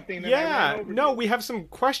say something. We have some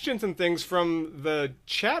questions and things from the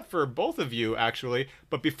chat for both of you, actually.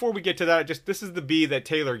 But before we get to that, this is the bee that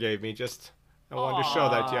Taylor gave me. I wanted to show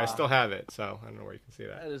that to you. I still have it, so I don't know where you can see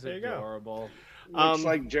that. That is adorable. Looks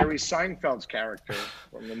like Jerry Seinfeld's character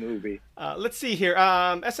from the movie. Let's see here.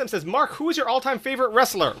 SM says, Mark, who is your all-time favorite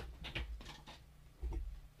wrestler?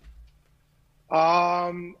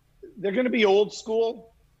 They're going to be old school.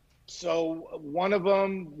 So one of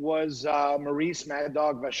them was Maurice Mad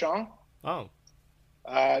Dog Vachon. Oh.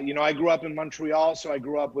 I grew up in Montreal, so I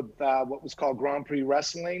grew up with what was called Grand Prix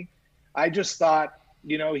Wrestling. I just thought,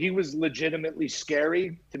 he was legitimately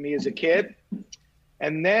scary to me as a kid.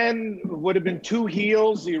 And then would have been two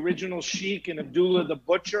heels, the original Sheik and Abdullah the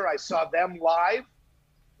Butcher. I saw them live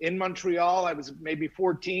in Montreal. I was maybe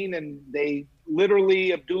 14, and they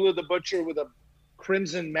literally, Abdullah the Butcher with a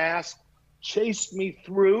crimson mask, chased me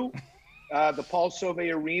through the Paul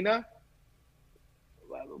Sauvé Arena.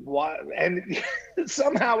 And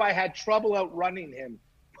somehow I had trouble outrunning him,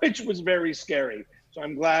 which was very scary. So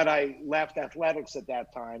I'm glad I left athletics at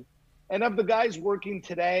that time. And of the guys working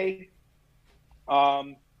today,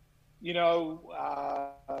 I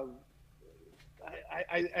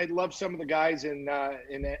love some of the guys in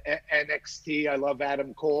NXT. I love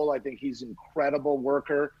Adam Cole. I think he's an incredible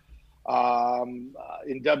worker. In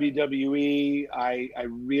WWE, I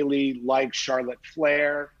really like Charlotte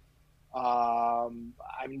Flair. I'm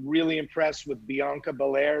really impressed with Bianca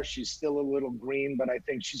Belair. She's still a little green, but I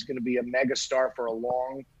think she's going to be a megastar for a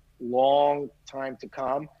long, long time to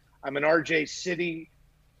come. I'm an RJ City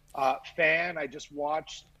fan. I just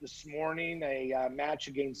watched this morning a match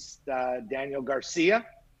against Daniel Garcia.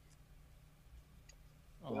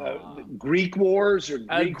 Greek Wars or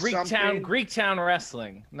Greektown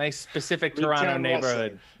Wrestling. Nice specific Toronto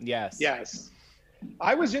neighborhood. Wrestling. Yes.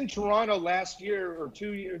 I was in Toronto last year or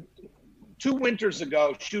 2 winters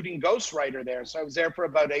ago shooting Ghost Rider there. So I was there for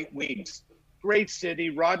about 8 weeks. Great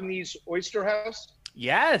city. Rodney's Oyster House.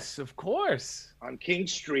 Yes, of course. On King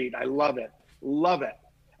Street. I love it. Love it.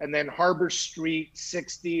 And then Harbor Street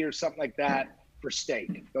 60 or something like that for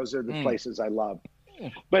steak. Those are the places I love.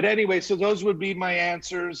 But anyway, so those would be my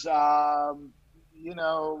answers. And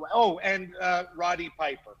Roddy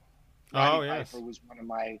Piper. Roddy Piper was one of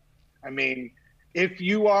my, if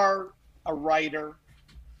you are a writer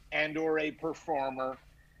and or a performer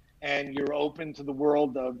and you're open to the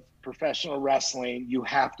world of professional wrestling, you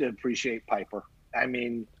have to appreciate Piper.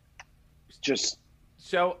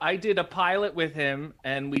 So I did a pilot with him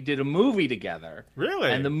and we did a movie together. Really?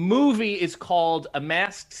 And the movie is called A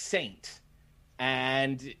Masked Saint.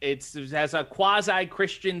 And it has a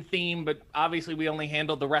quasi-Christian theme, but obviously we only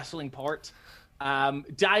handled the wrestling part.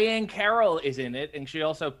 Diane Carroll is in it, and she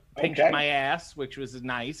also pinched my ass, which was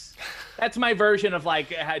nice. That's my version of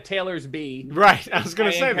Taylor's B. Right, I was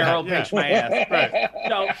going to say that. Carroll pinched my ass. Right.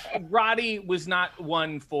 So Roddy was not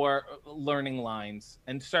one for learning lines,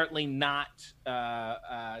 and certainly not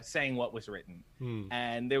saying what was written.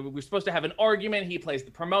 And we were supposed to have an argument. He plays the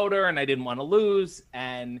promoter, and I didn't want to lose,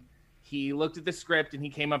 and he looked at the script and he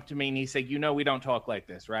came up to me and he said, we don't talk like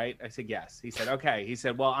this, right? I said, yes. He said, okay. He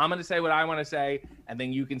said, well, I'm going to say what I want to say, and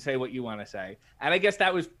then you can say what you want to say. And I guess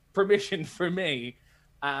that was permission for me.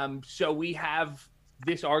 So we have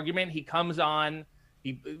this argument. He comes on,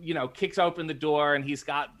 he, kicks open the door, and he's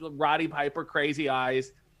got Roddy Piper crazy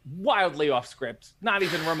eyes, wildly off script, not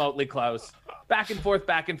even remotely close. Back and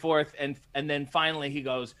forth. And then finally he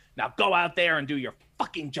goes, now go out there and do your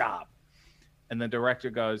fucking job. And the director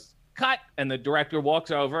goes, cut, and the director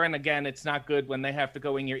walks over, and again, it's not good when they have to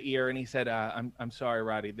go in your ear. And he said, "I'm sorry,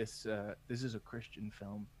 Roddy. This is a Christian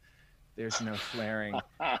film. There's no swearing."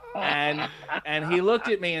 and he looked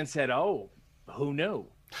at me and said, "Oh, who knew?"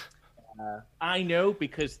 I know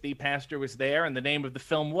because the pastor was there, and the name of the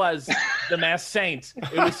film was The Masked Saint.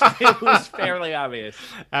 It was fairly obvious.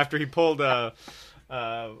 After he pulled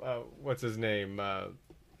what's his name? I'm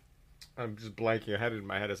just blanking. I had it in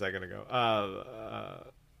my head a second ago.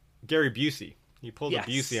 Gary Busey. He pulled a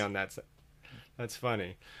Busey on that. That's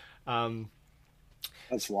funny.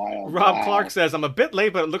 That's wild. Rob wow. Clark says, I'm a bit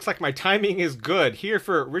late, but it looks like my timing is good. Here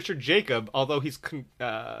for Richard Jacob, although he's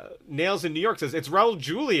nails in New York, says, it's Raul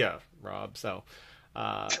Julia, Rob. So,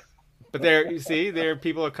 but there, you see, there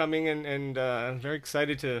people are coming and very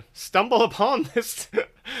excited to stumble upon this,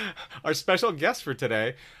 our special guest for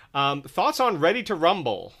today. Thoughts on Ready to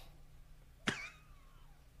Rumble?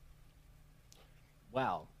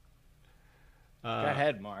 Wow. Go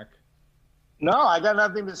ahead, Mark. No, I got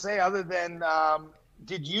nothing to say other than,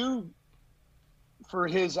 did you, for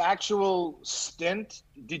his actual stint,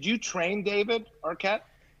 did you train David Arquette?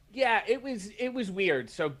 Yeah, it was weird.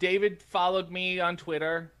 So David followed me on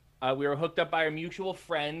Twitter. We were hooked up by a mutual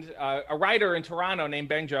friend, a writer in Toronto named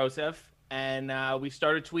Ben Joseph, and we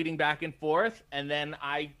started tweeting back and forth. And then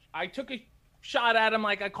I took a shot at him,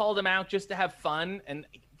 like I called him out just to have fun, and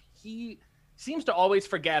he seems to always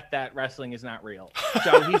forget that wrestling is not real.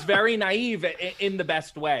 So he's very naive in the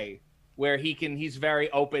best way, where he's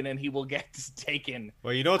very open and he will get taken.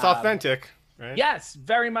 Well, you know it's authentic, right? Yes,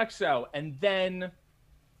 very much so. And then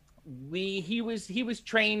he was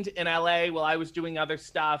trained in LA while I was doing other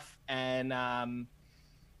stuff, and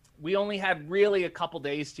we only had really a couple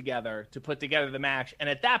days together to put together the match. And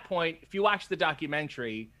at that point, if you watch the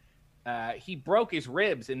documentary, he broke his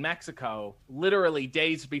ribs in Mexico literally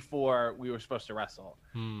days before we were supposed to wrestle.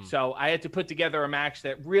 So I had to put together a match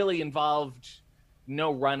that really involved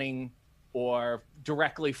no running or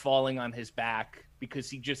directly falling on his back, because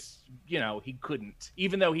he just, he couldn't.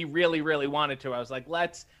 Even though he really, really wanted to, I was like,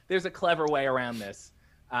 there's a clever way around this.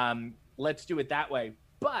 Let's do it that way.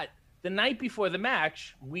 But the night before the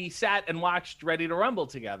match, we sat and watched Ready to Rumble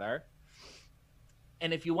together.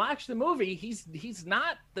 And if you watch the movie, he's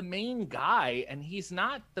not the main guy, and he's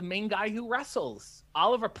not the main guy who wrestles.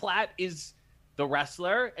 Oliver Platt is the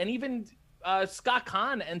wrestler, and even Scott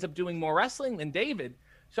Kahn ends up doing more wrestling than David.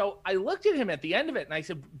 So I looked at him at the end of it, and I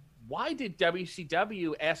said, why did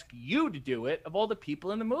WCW ask you to do it of all the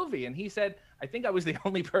people in the movie? And he said, I think I was the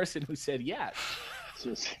only person who said yes.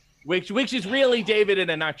 Which is really David in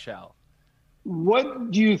a nutshell.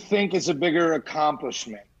 What do you think is a bigger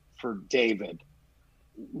accomplishment for David?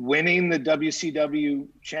 Winning the WCW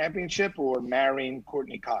championship or marrying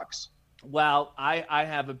Courtney Cox? Well, I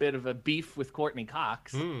have a bit of a beef with Courtney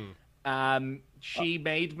Cox. She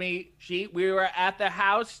made me. We were at the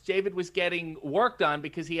house. David was getting work done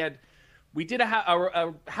because we did a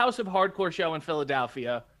House of Hardcore show in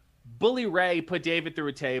Philadelphia. Bully Ray put David through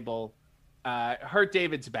a table, hurt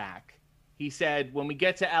David's back. He said, when we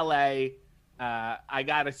get to LA, I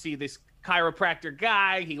got to see this chiropractor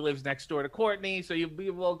guy. He lives next door to Courtney, so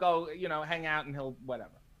we'll go, hang out, and he'll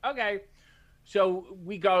whatever. Okay. So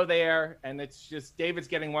we go there, and it's just David's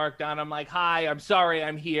getting work done. I'm like, hi, I'm sorry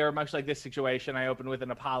I'm here. Much like this situation, I opened with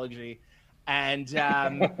an apology. And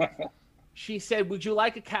she said, would you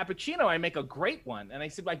like a cappuccino? I make a great one. And I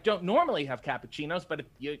said, I don't normally have cappuccinos, but if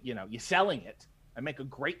you're selling it, I make a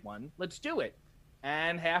great one. Let's do it.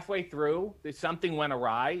 And halfway through, something went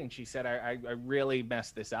awry, and she said, I really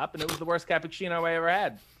messed this up. And it was the worst cappuccino I ever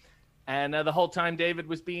had. And the whole time David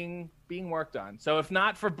was being worked on. So if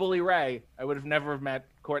not for Bully Ray, I would have never met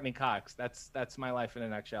Courtney Cox. That's my life in a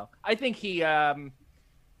nutshell. I think he,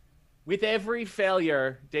 with every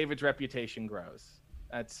failure, David's reputation grows.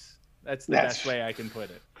 That's the best way I can put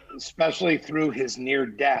it. Especially through his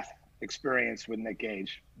near-death experience with Nick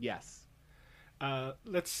Gage. Yes.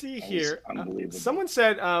 Let's see here. Unbelievable. Someone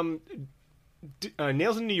said,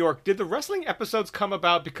 Nails in New York, did the wrestling episodes come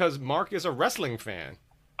about because Mark is a wrestling fan?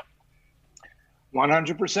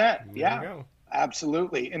 100%. Yeah,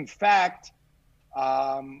 absolutely. In fact,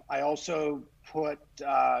 I also put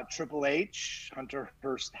Triple H, Hunter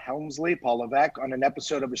Hearst Helmsley, Paul Levesque on an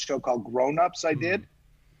episode of a show called Grown Ups I did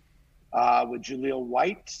with Jaleel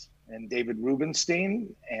White and David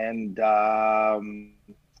Rubenstein. And that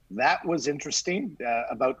was interesting.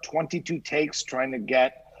 About 22 takes trying to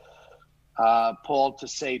get Paul to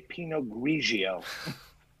say Pinot Grigio.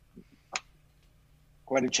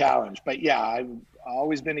 Quite a challenge, but yeah, I've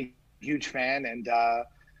always been a huge fan, and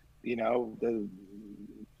the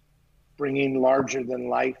bringing larger than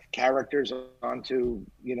life characters onto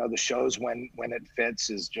the shows when it fits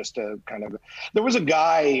is just a kind of. There was a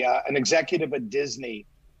guy, an executive at Disney,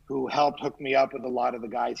 who helped hook me up with a lot of the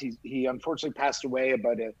guys. He unfortunately passed away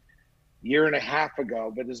about a year and a half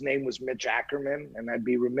ago, but his name was Mitch Ackerman, and I'd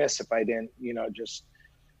be remiss if I didn't just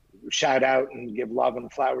shout out and give love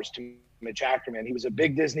and flowers to Mitch Ackerman. He was a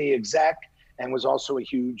big Disney exec and was also a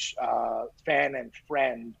huge fan and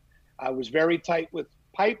friend. I was very tight with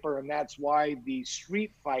Piper, and that's why the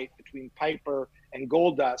street fight between Piper and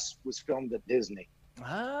Goldust was filmed at Disney.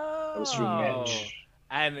 Oh. It was through Mitch.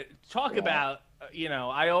 And talk about,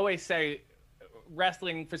 I always say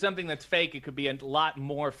wrestling, for something that's fake, it could be a lot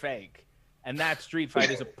more fake. And that Street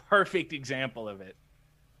Fight is a perfect example of it.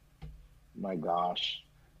 My gosh.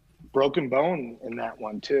 Broken Bone in that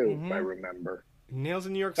one, too, if I remember. Nails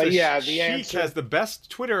in New York But says yeah, the Sheik answer- has the best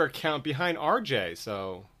Twitter account behind RJ,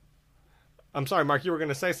 so... I'm sorry, Mark, you were going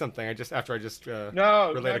to say something. Relayed a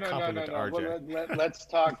compliment to RJ. Well, let's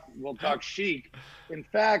talk. We'll talk Sheik. In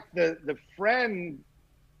fact, the friend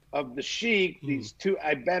of the Sheik, these two,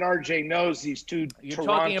 I bet RJ knows these two. You're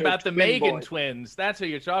Toronto talking about the twin Megan boys. twins. That's what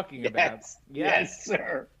you're talking about. Yes,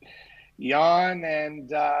 sir. Jan and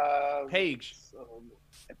Paige,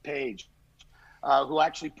 who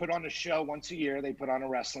actually put on a show once a year. They put on a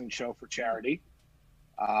wrestling show for charity.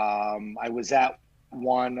 I was at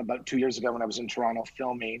one about 2 years ago when I was in Toronto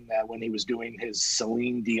filming when he was doing his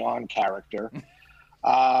Celine Dion character.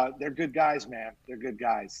 They're good guys, man. They're good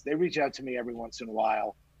guys. They reach out to me every once in a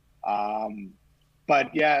while.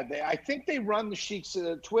 But yeah, I think they run the Sheik's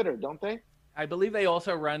Twitter, don't they? I believe they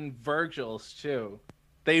also run Virgil's too.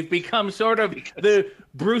 They've become sort of the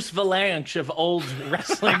Bruce Valanche of old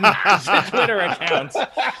wrestling Twitter accounts.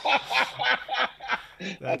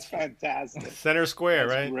 That's fantastic. Center square,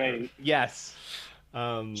 That's right? Great. Yes.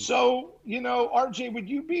 So, RJ, would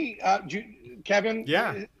you be, Kevin?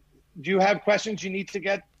 Yeah. Do you have questions you need to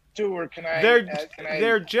get to, or can I?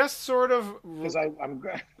 They're just sort of. Because I'm.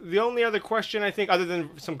 The only other question I think, other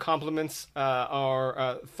than some compliments,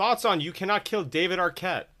 are thoughts on "You Cannot Kill David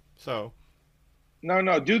Arquette." So.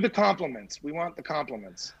 No. Do the compliments. We want the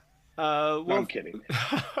compliments. Well, no, I'm kidding.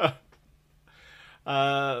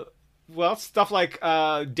 Well, stuff like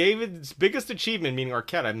David's biggest achievement, meaning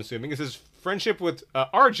Arquette, I'm assuming, is his friendship with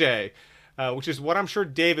RJ, which is what I'm sure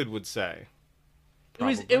David would say.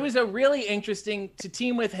 It was a really interesting to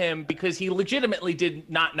team with him because he legitimately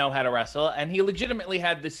did not know how to wrestle, and he legitimately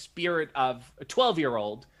had the spirit of a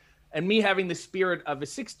 12-year-old, and me having the spirit of a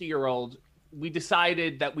 60-year-old. We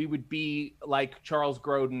decided that we would be like Charles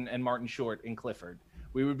Grodin and Martin Short in Clifford.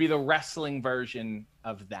 We would be the wrestling version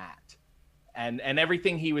of that. And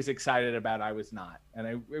everything he was excited about, I was not. And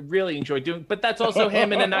I really enjoyed doing, but that's also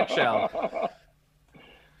him in a nutshell.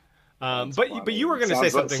 But you were going to say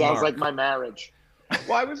something, Sounds Mark. like my marriage.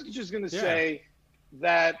 Well, I was just going to say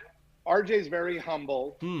that RJ's very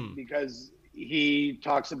humble because he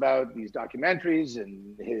talks about these documentaries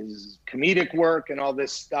and his comedic work and all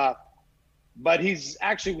this stuff. But he's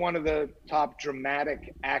actually one of the top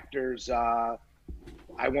dramatic actors,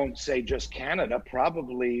 I won't say just Canada,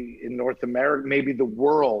 probably in North America, maybe the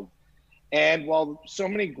world. And while so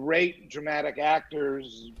many great dramatic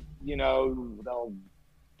actors, they'll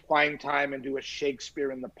find time and do a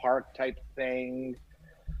Shakespeare in the Park type thing.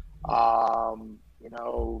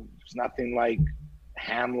 It's nothing like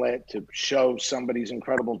Hamlet to show somebody's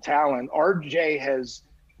incredible talent. RJ has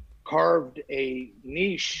carved a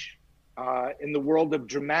niche in the world of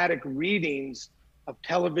dramatic readings of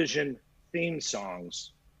television theme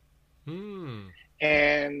songs.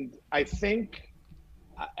 And I think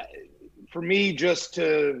for me, just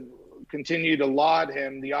to continue to laud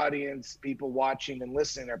him, the audience, people watching and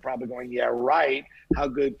listening are probably going, yeah, right. How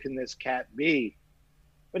good can this cat be?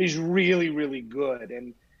 But he's really, really good.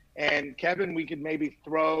 And Kevin, we could maybe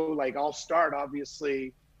throw, I'll start,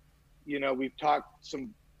 obviously, we've talked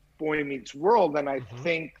some Boy Meets World, and I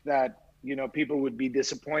think that, people would be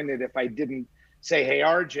disappointed if I didn't say, hey,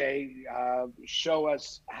 RJ, show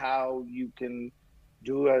us how you can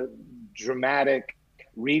do a dramatic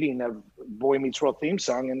reading of Boy Meets World theme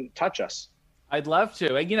song and touch us. I'd love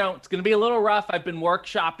to. And, it's going to be a little rough. I've been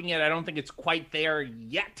workshopping it. I don't think it's quite there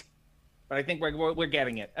yet, but I think we're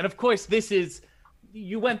getting it. And, of course,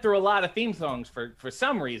 you went through a lot of theme songs for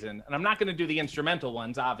some reason, and I'm not going to do the instrumental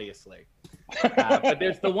ones, obviously. But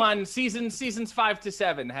there's the one, seasons 5 to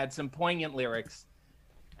 7 had some poignant lyrics.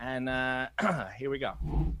 And here we go.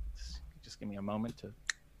 Just give me a moment to. Okay.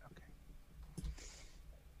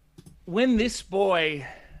 When this boy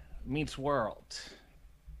meets world,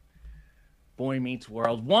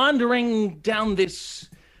 wandering down this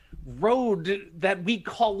road that we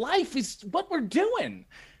call life is what we're doing.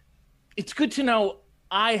 It's good to know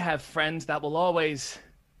I have friends that will always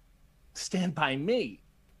stand by me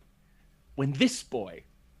when this boy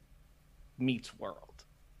meets world.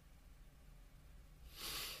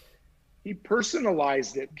 He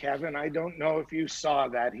personalized it, Kevin. I don't know if you saw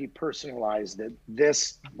that. He personalized it.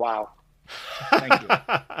 Wow. Thank you.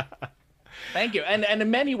 Thank you. And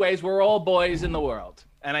in many ways, we're all boys in the world.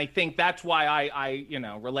 And I think that's why I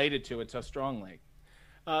related to it so strongly.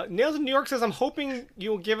 Nails in New York says, I'm hoping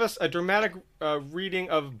you'll give us a dramatic reading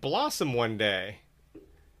of Blossom one day.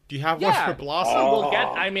 Do you have one for Blossom? We'll get.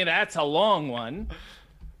 I mean, that's a long one.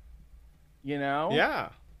 You know? Yeah.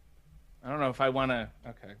 I don't know if I want to.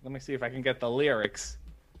 Okay, let me see if I can get the lyrics.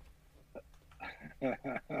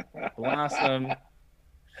 Blossom.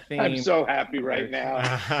 Theme. I'm so happy right now.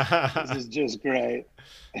 This is just great.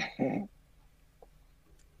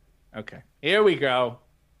 Okay, here we go.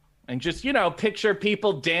 And just, picture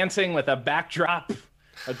people dancing with a backdrop,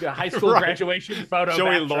 a high school graduation photo.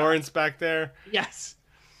 Joey backdrop. Lawrence back there. Yes.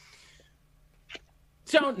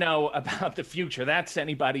 Don't know about the future. That's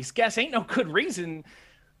anybody's guess. Ain't no good reason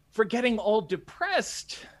for getting all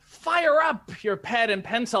depressed. Fire up your pad and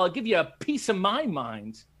pencil. I'll give you a piece of my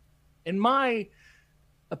mind. In my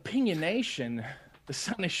opinionation, the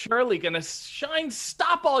sun is surely going to shine.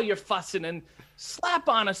 Stop all your fussing and slap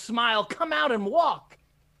on a smile. Come out and walk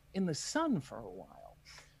in the sun for a while.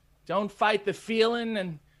 Don't fight the feeling,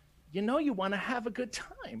 and you want to have a good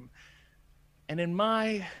time. And in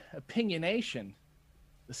my opinionation,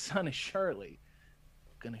 the sun is surely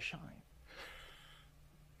going to shine.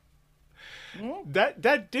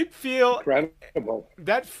 That did feel incredible.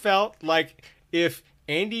 That felt like if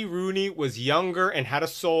Andy Rooney was younger and had a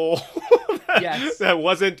soul that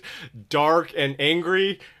wasn't dark and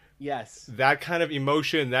angry. Yes. That kind of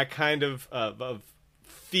emotion, that kind of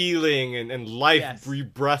feeling and life you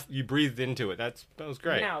breathed into it. That was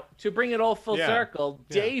great. Now, to bring it all full circle,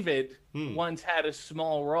 David once had a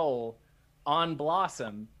small role on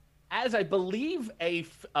Blossom as, I believe, a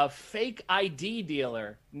fake ID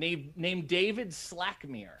dealer named David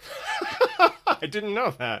Slackmere. I didn't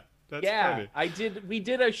know that. That's funny. We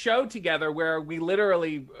did a show together where we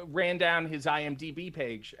literally ran down his IMDb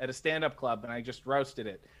page at a stand-up club, and I just roasted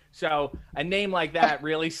it. So a name like that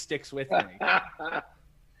really sticks with me.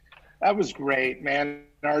 That was great, man.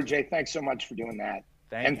 RJ, thanks so much for doing that.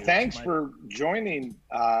 Thanks for joining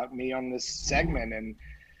me on this segment. And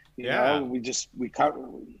you know, we covered.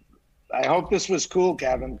 I hope this was cool,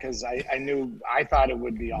 Kevin, because I thought it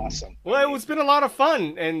would be awesome. Well, it's been a lot of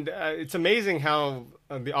fun, and it's amazing how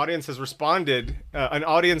the audience has responded. An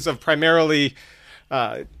audience of primarily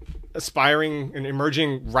aspiring and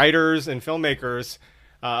emerging writers and filmmakers.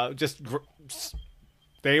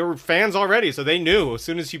 They were fans already, so they knew as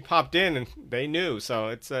soon as you popped in, and they knew. So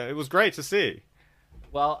it was great to see.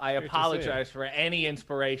 Well, I apologize for any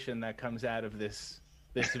inspiration that comes out of this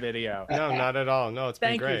video. No, not at all. No, it's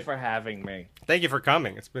been great. Thank you for having me. Thank you for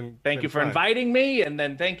coming. Thank you for inviting me, and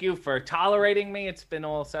then thank you for tolerating me. It's been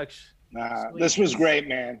all such. This was great,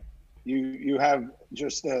 man. You have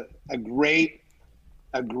just a great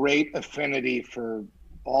affinity for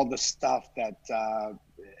all the stuff that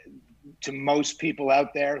to most people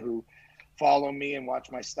out there who follow me and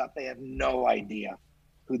watch my stuff, they have no idea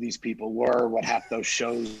who these people were, what half those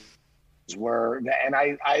shows were. And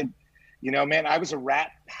I man, I was a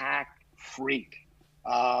Rat Pack freak.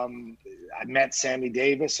 I met Sammy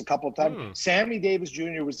Davis a couple of times. Sammy Davis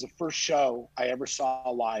Jr. was the first show I ever saw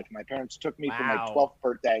live. My parents took me for my 12th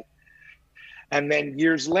birthday. And then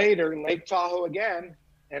years later in Lake Tahoe again,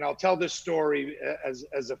 and I'll tell this story as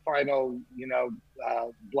a final,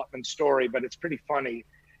 Blutman story, but it's pretty funny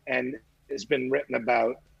and has been written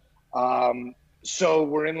about. So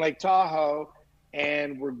we're in Lake Tahoe,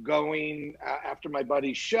 and we're going after my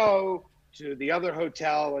buddy's show to the other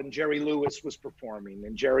hotel, and Jerry Lewis was performing,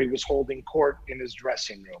 and Jerry was holding court in his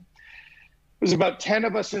dressing room. There was about 10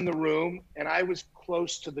 of us in the room, and I was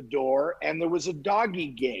close to the door, and there was a doggy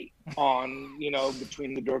gate on,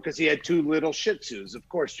 between the door, because he had two little Shih Tzus. Of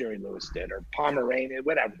course, Jerry Lewis did, or Pomeranian,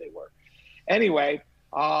 whatever they were. Anyway,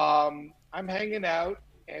 I'm hanging out,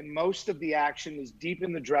 and most of the action is deep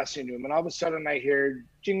in the dressing room, and all of a sudden I hear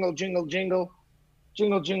jingle, jingle, jingle,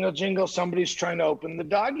 jingle, jingle, jingle. Somebody's trying to open the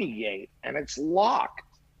doggy gate, and it's locked.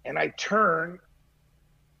 And I turn,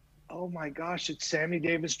 oh my gosh, it's Sammy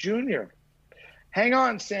Davis Jr. Hang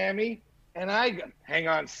on, Sammy. And I go, hang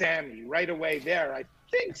on, Sammy, right away there. I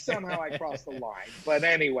think somehow I crossed the line. But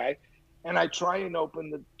anyway, and I try and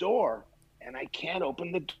open the door, and I can't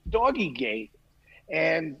open the doggy gate.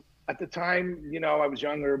 And at the time, I was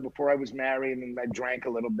younger, before I was married, and I drank a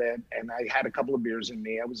little bit, and I had a couple of beers in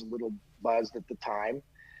me. I was a little buzzed at the time.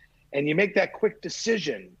 And you make that quick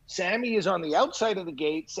decision. Sammy is on the outside of the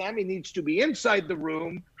gate. Sammy needs to be inside the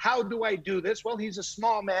room. How do I do this? Well, he's a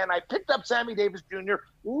small man. I picked up Sammy Davis Jr.,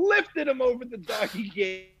 lifted him over the doggy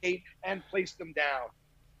gate, and placed him down.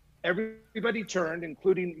 Everybody turned,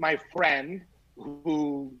 including my friend,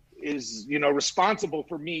 who is, responsible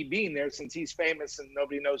for me being there since he's famous and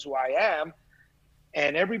nobody knows who I am.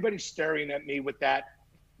 And everybody's staring at me with that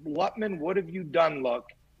Blutman, what have you done look,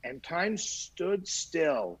 and time stood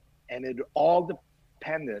still, and it all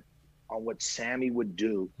depended on what Sammy would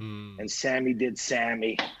do. And Sammy did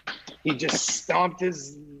Sammy. He just stomped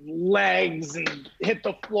his legs and hit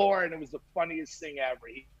the floor, and it was the funniest thing ever.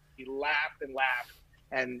 He laughed and laughed,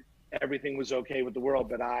 and everything was okay with the world,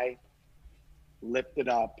 but I lifted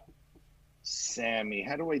up Sammy.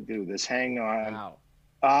 How do I do this? Hang on.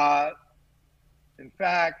 Wow. In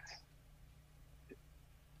fact...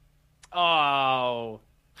 Oh.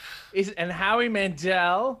 And Howie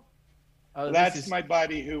Mandel... Oh, that's my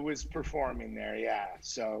buddy who was performing there. Yeah.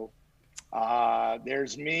 So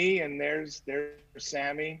there's me, and there's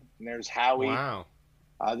Sammy, and there's Howie. Wow.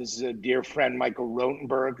 This is a dear friend, Michael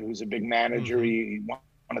Rotenberg, who's a big manager. He's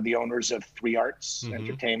one of the owners of Three Arts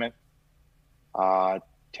Entertainment.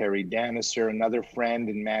 Terry Danister, another friend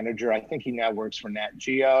and manager. I think he now works for Nat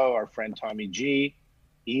Geo. Our friend Tommy G,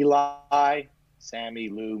 Eli, Sammy,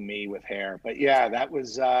 Lou, me with hair. But yeah, that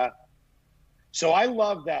was. So I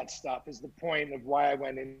love that stuff. Is the point of why I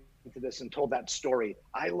went into this and told that story.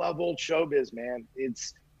 I love old showbiz, man.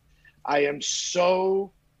 I am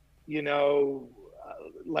so,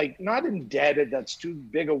 like not indebted. That's too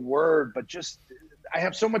big a word, but just I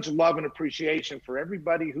have so much love and appreciation for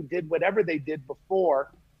everybody who did whatever they did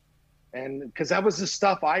before. And because that was the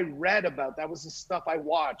stuff I read about, that was the stuff I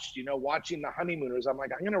watched, watching The Honeymooners. I'm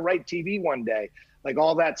like, I'm going to write TV one day, like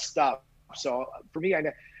all that stuff. So for me,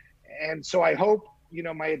 and so I hope,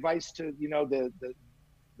 my advice to,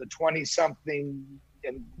 the 20 something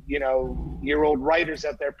and, year-old writers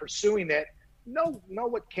out there pursuing it, know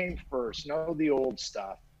what came first, know the old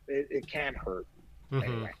stuff. It can't hurt.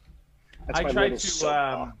 Anyway. I tried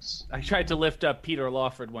to lift up Peter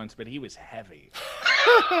Lawford once, but he was heavy.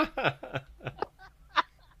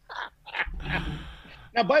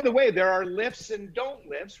 Now, by the way, there are lifts and don't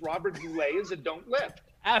lifts. Robert Goulet is a don't lift.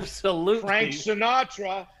 Absolutely. Frank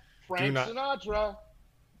Sinatra.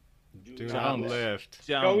 Do not lift.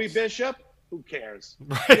 Joey Bishop. Who cares?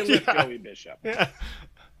 You lift Joey Bishop. Yeah.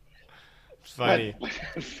 Funny. But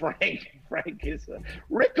Frank is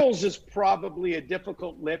Rickles is probably a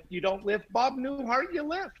difficult lift. You don't lift. Bob Newhart, you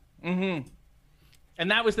lift. And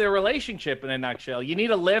that was their relationship in a nutshell. You need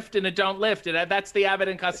a lift and a don't lift. And that's the Abbott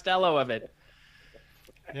and Costello of it.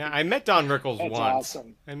 Yeah, I met Don Rickles That's once.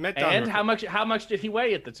 Awesome. I met Don. And Rickles. how much did he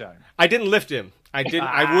weigh at the time? I didn't lift him. I didn't.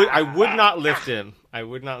 I would not lift him. I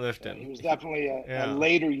would not lift him. He was definitely a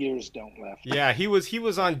later years don't lift. Yeah, he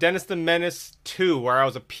was on Dennis the Menace 2, where I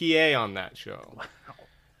was a PA on that show. Wow.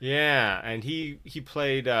 Yeah, and he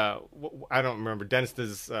played I don't remember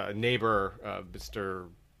Dennis's neighbor, Mr.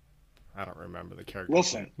 I don't remember the character.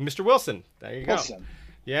 Wilson. Mr. Wilson. There you go. Wilson.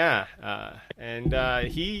 Yeah,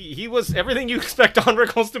 and he was everything you expect Don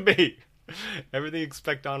Rickles to be. Everything you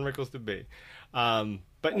expect Don Rickles to be.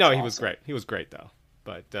 But no, he was great. He was great though.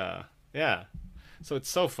 But yeah, so it's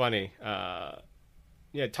so funny.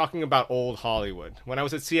 Yeah, talking about old Hollywood. When I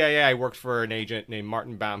was at CIA, I worked for an agent named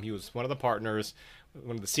Martin Baum. He was one of the partners,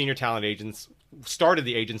 one of the senior talent agents. Started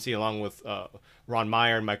the agency along with Ron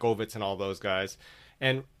Meyer and Mike Ovitz and all those guys.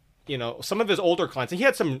 And some of his older clients, and he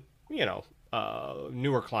had some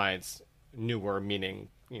newer clients, newer meaning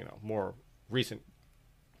more recent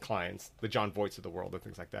clients, the John Voights of the world and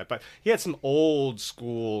things like that. But he had some old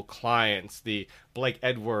school clients, the Blake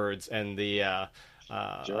Edwards and the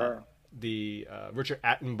Richard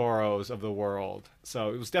Attenboroughs of the world. So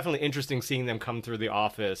it was definitely interesting seeing them come through the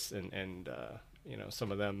office and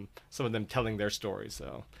some of them telling their stories.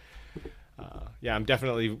 So yeah, I'm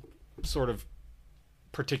definitely sort of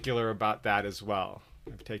particular about that as well.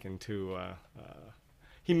 I've taken to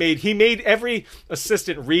he made every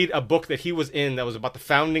assistant read a book that he was in that was about the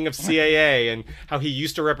founding of CAA and how he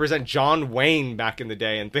used to represent John Wayne back in the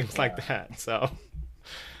day and things like that. So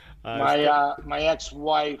my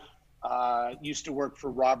ex-wife used to work for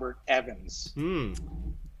Robert Evans.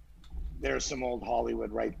 There's some old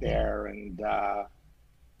Hollywood right there, and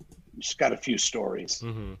just got a few stories.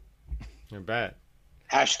 I bet.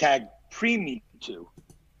 Hashtag pre-Me Too.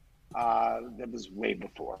 That was way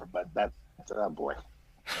before, but that boy,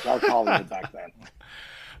 dark Hollywood back then.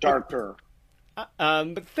 Darker.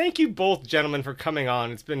 But thank you both, gentlemen, for coming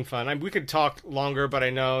on. It's been fun. We could talk longer, but I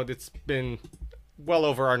know it's been well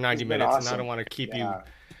over our 90 minutes, awesome. and I don't want to keep you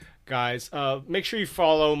guys. Make sure you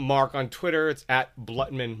follow Mark on Twitter. It's at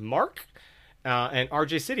BlutmanMark. And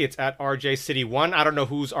RJ City, it's at RJ City 1. I don't know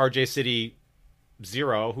who's RJ City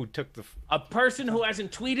 0, who took the... A person who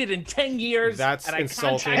hasn't tweeted in 10 years. That's and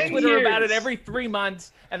insulting. I contact Twitter about it every 3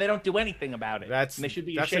 months, and they don't do anything about it. And they should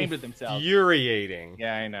be ashamed of themselves. Infuriating.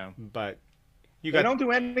 Yeah, I know. But they don't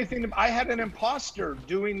do anything. I had an imposter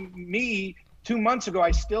doing me 2 months ago,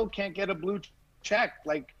 I still can't get a blue check.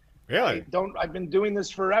 Like, Really? I've been doing this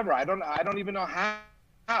forever. I don't even know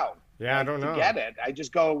how. Yeah, I don't know. To get it. I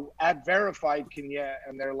just go @verified, can you?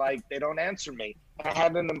 And they're like, they don't answer me. I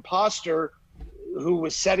had an imposter who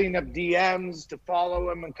was setting up DMs to follow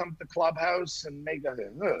him and come to Clubhouse and make a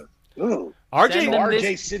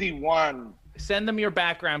RJ City 1. Send them your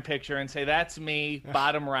background picture and say, that's me,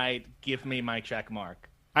 bottom right, give me my check mark.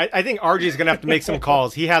 I think RJ is going to have to make some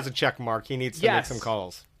calls. He has a check mark. He needs to make some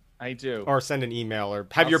calls. I do. Or send an email or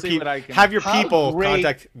have your How people great.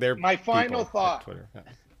 contact their My final people thought. Twitter. Yeah.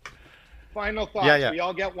 Final thought. Yeah. We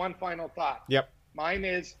all get one final thought. Yep. Mine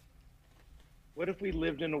is, what if we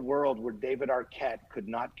lived in a world where David Arquette could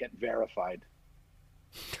not get verified?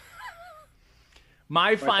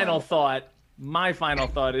 My final thought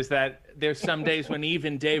is that there's some days when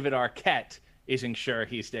even David Arquette isn't sure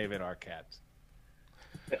he's David Arquette.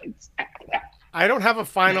 I don't have a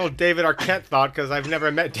final David Arquette thought because I've never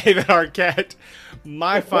met David Arquette.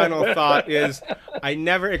 My final thought is I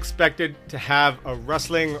never expected to have a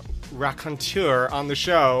wrestling raconteur on the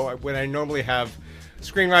show when I normally have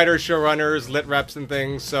screenwriters, showrunners, lit reps, and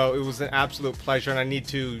things. So it was an absolute pleasure, and I need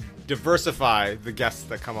to diversify the guests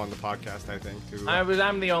that come on the podcast, I think.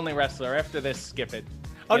 I'm the only wrestler. After this, skip it.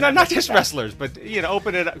 Oh, no, not just wrestlers, but,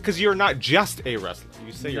 open it up. Because you're not just a wrestler.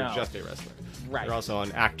 You say you're just a wrestler. Right. You're also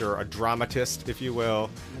an actor, a dramatist, if you will.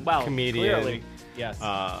 Well, comedian. Clearly, yes.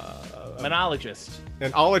 Monologist.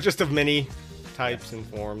 An ologist of many types and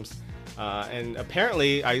forms. And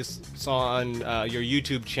apparently, I saw on your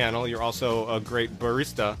YouTube channel, you're also a great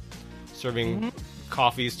barista, serving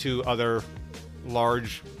coffees to other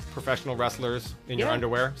large professional wrestlers in your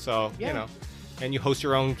underwear. So, and you host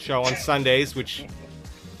your own show on Sundays, which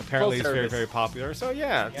apparently is very, very popular. So,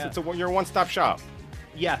 you're a one-stop shop.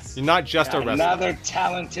 Yes. You're not just a wrestler. Another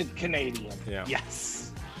talented Canadian. Yeah.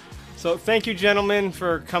 Yes. So thank you, gentlemen,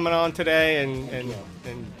 for coming on today and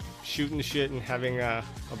shooting the shit and having a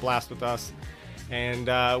blast with us. And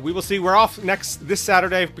we will see. We're off this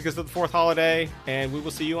Saturday because of the 4th holiday, and we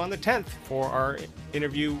will see you on the 10th for our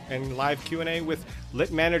interview and live Q&A with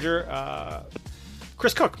Lit Manager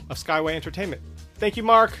Chris Cook of Skyway Entertainment. Thank you,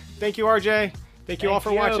 Mark. Thank you, RJ. Thank you all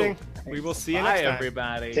for watching. We will see you next time. Bye,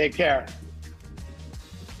 everybody. Take care.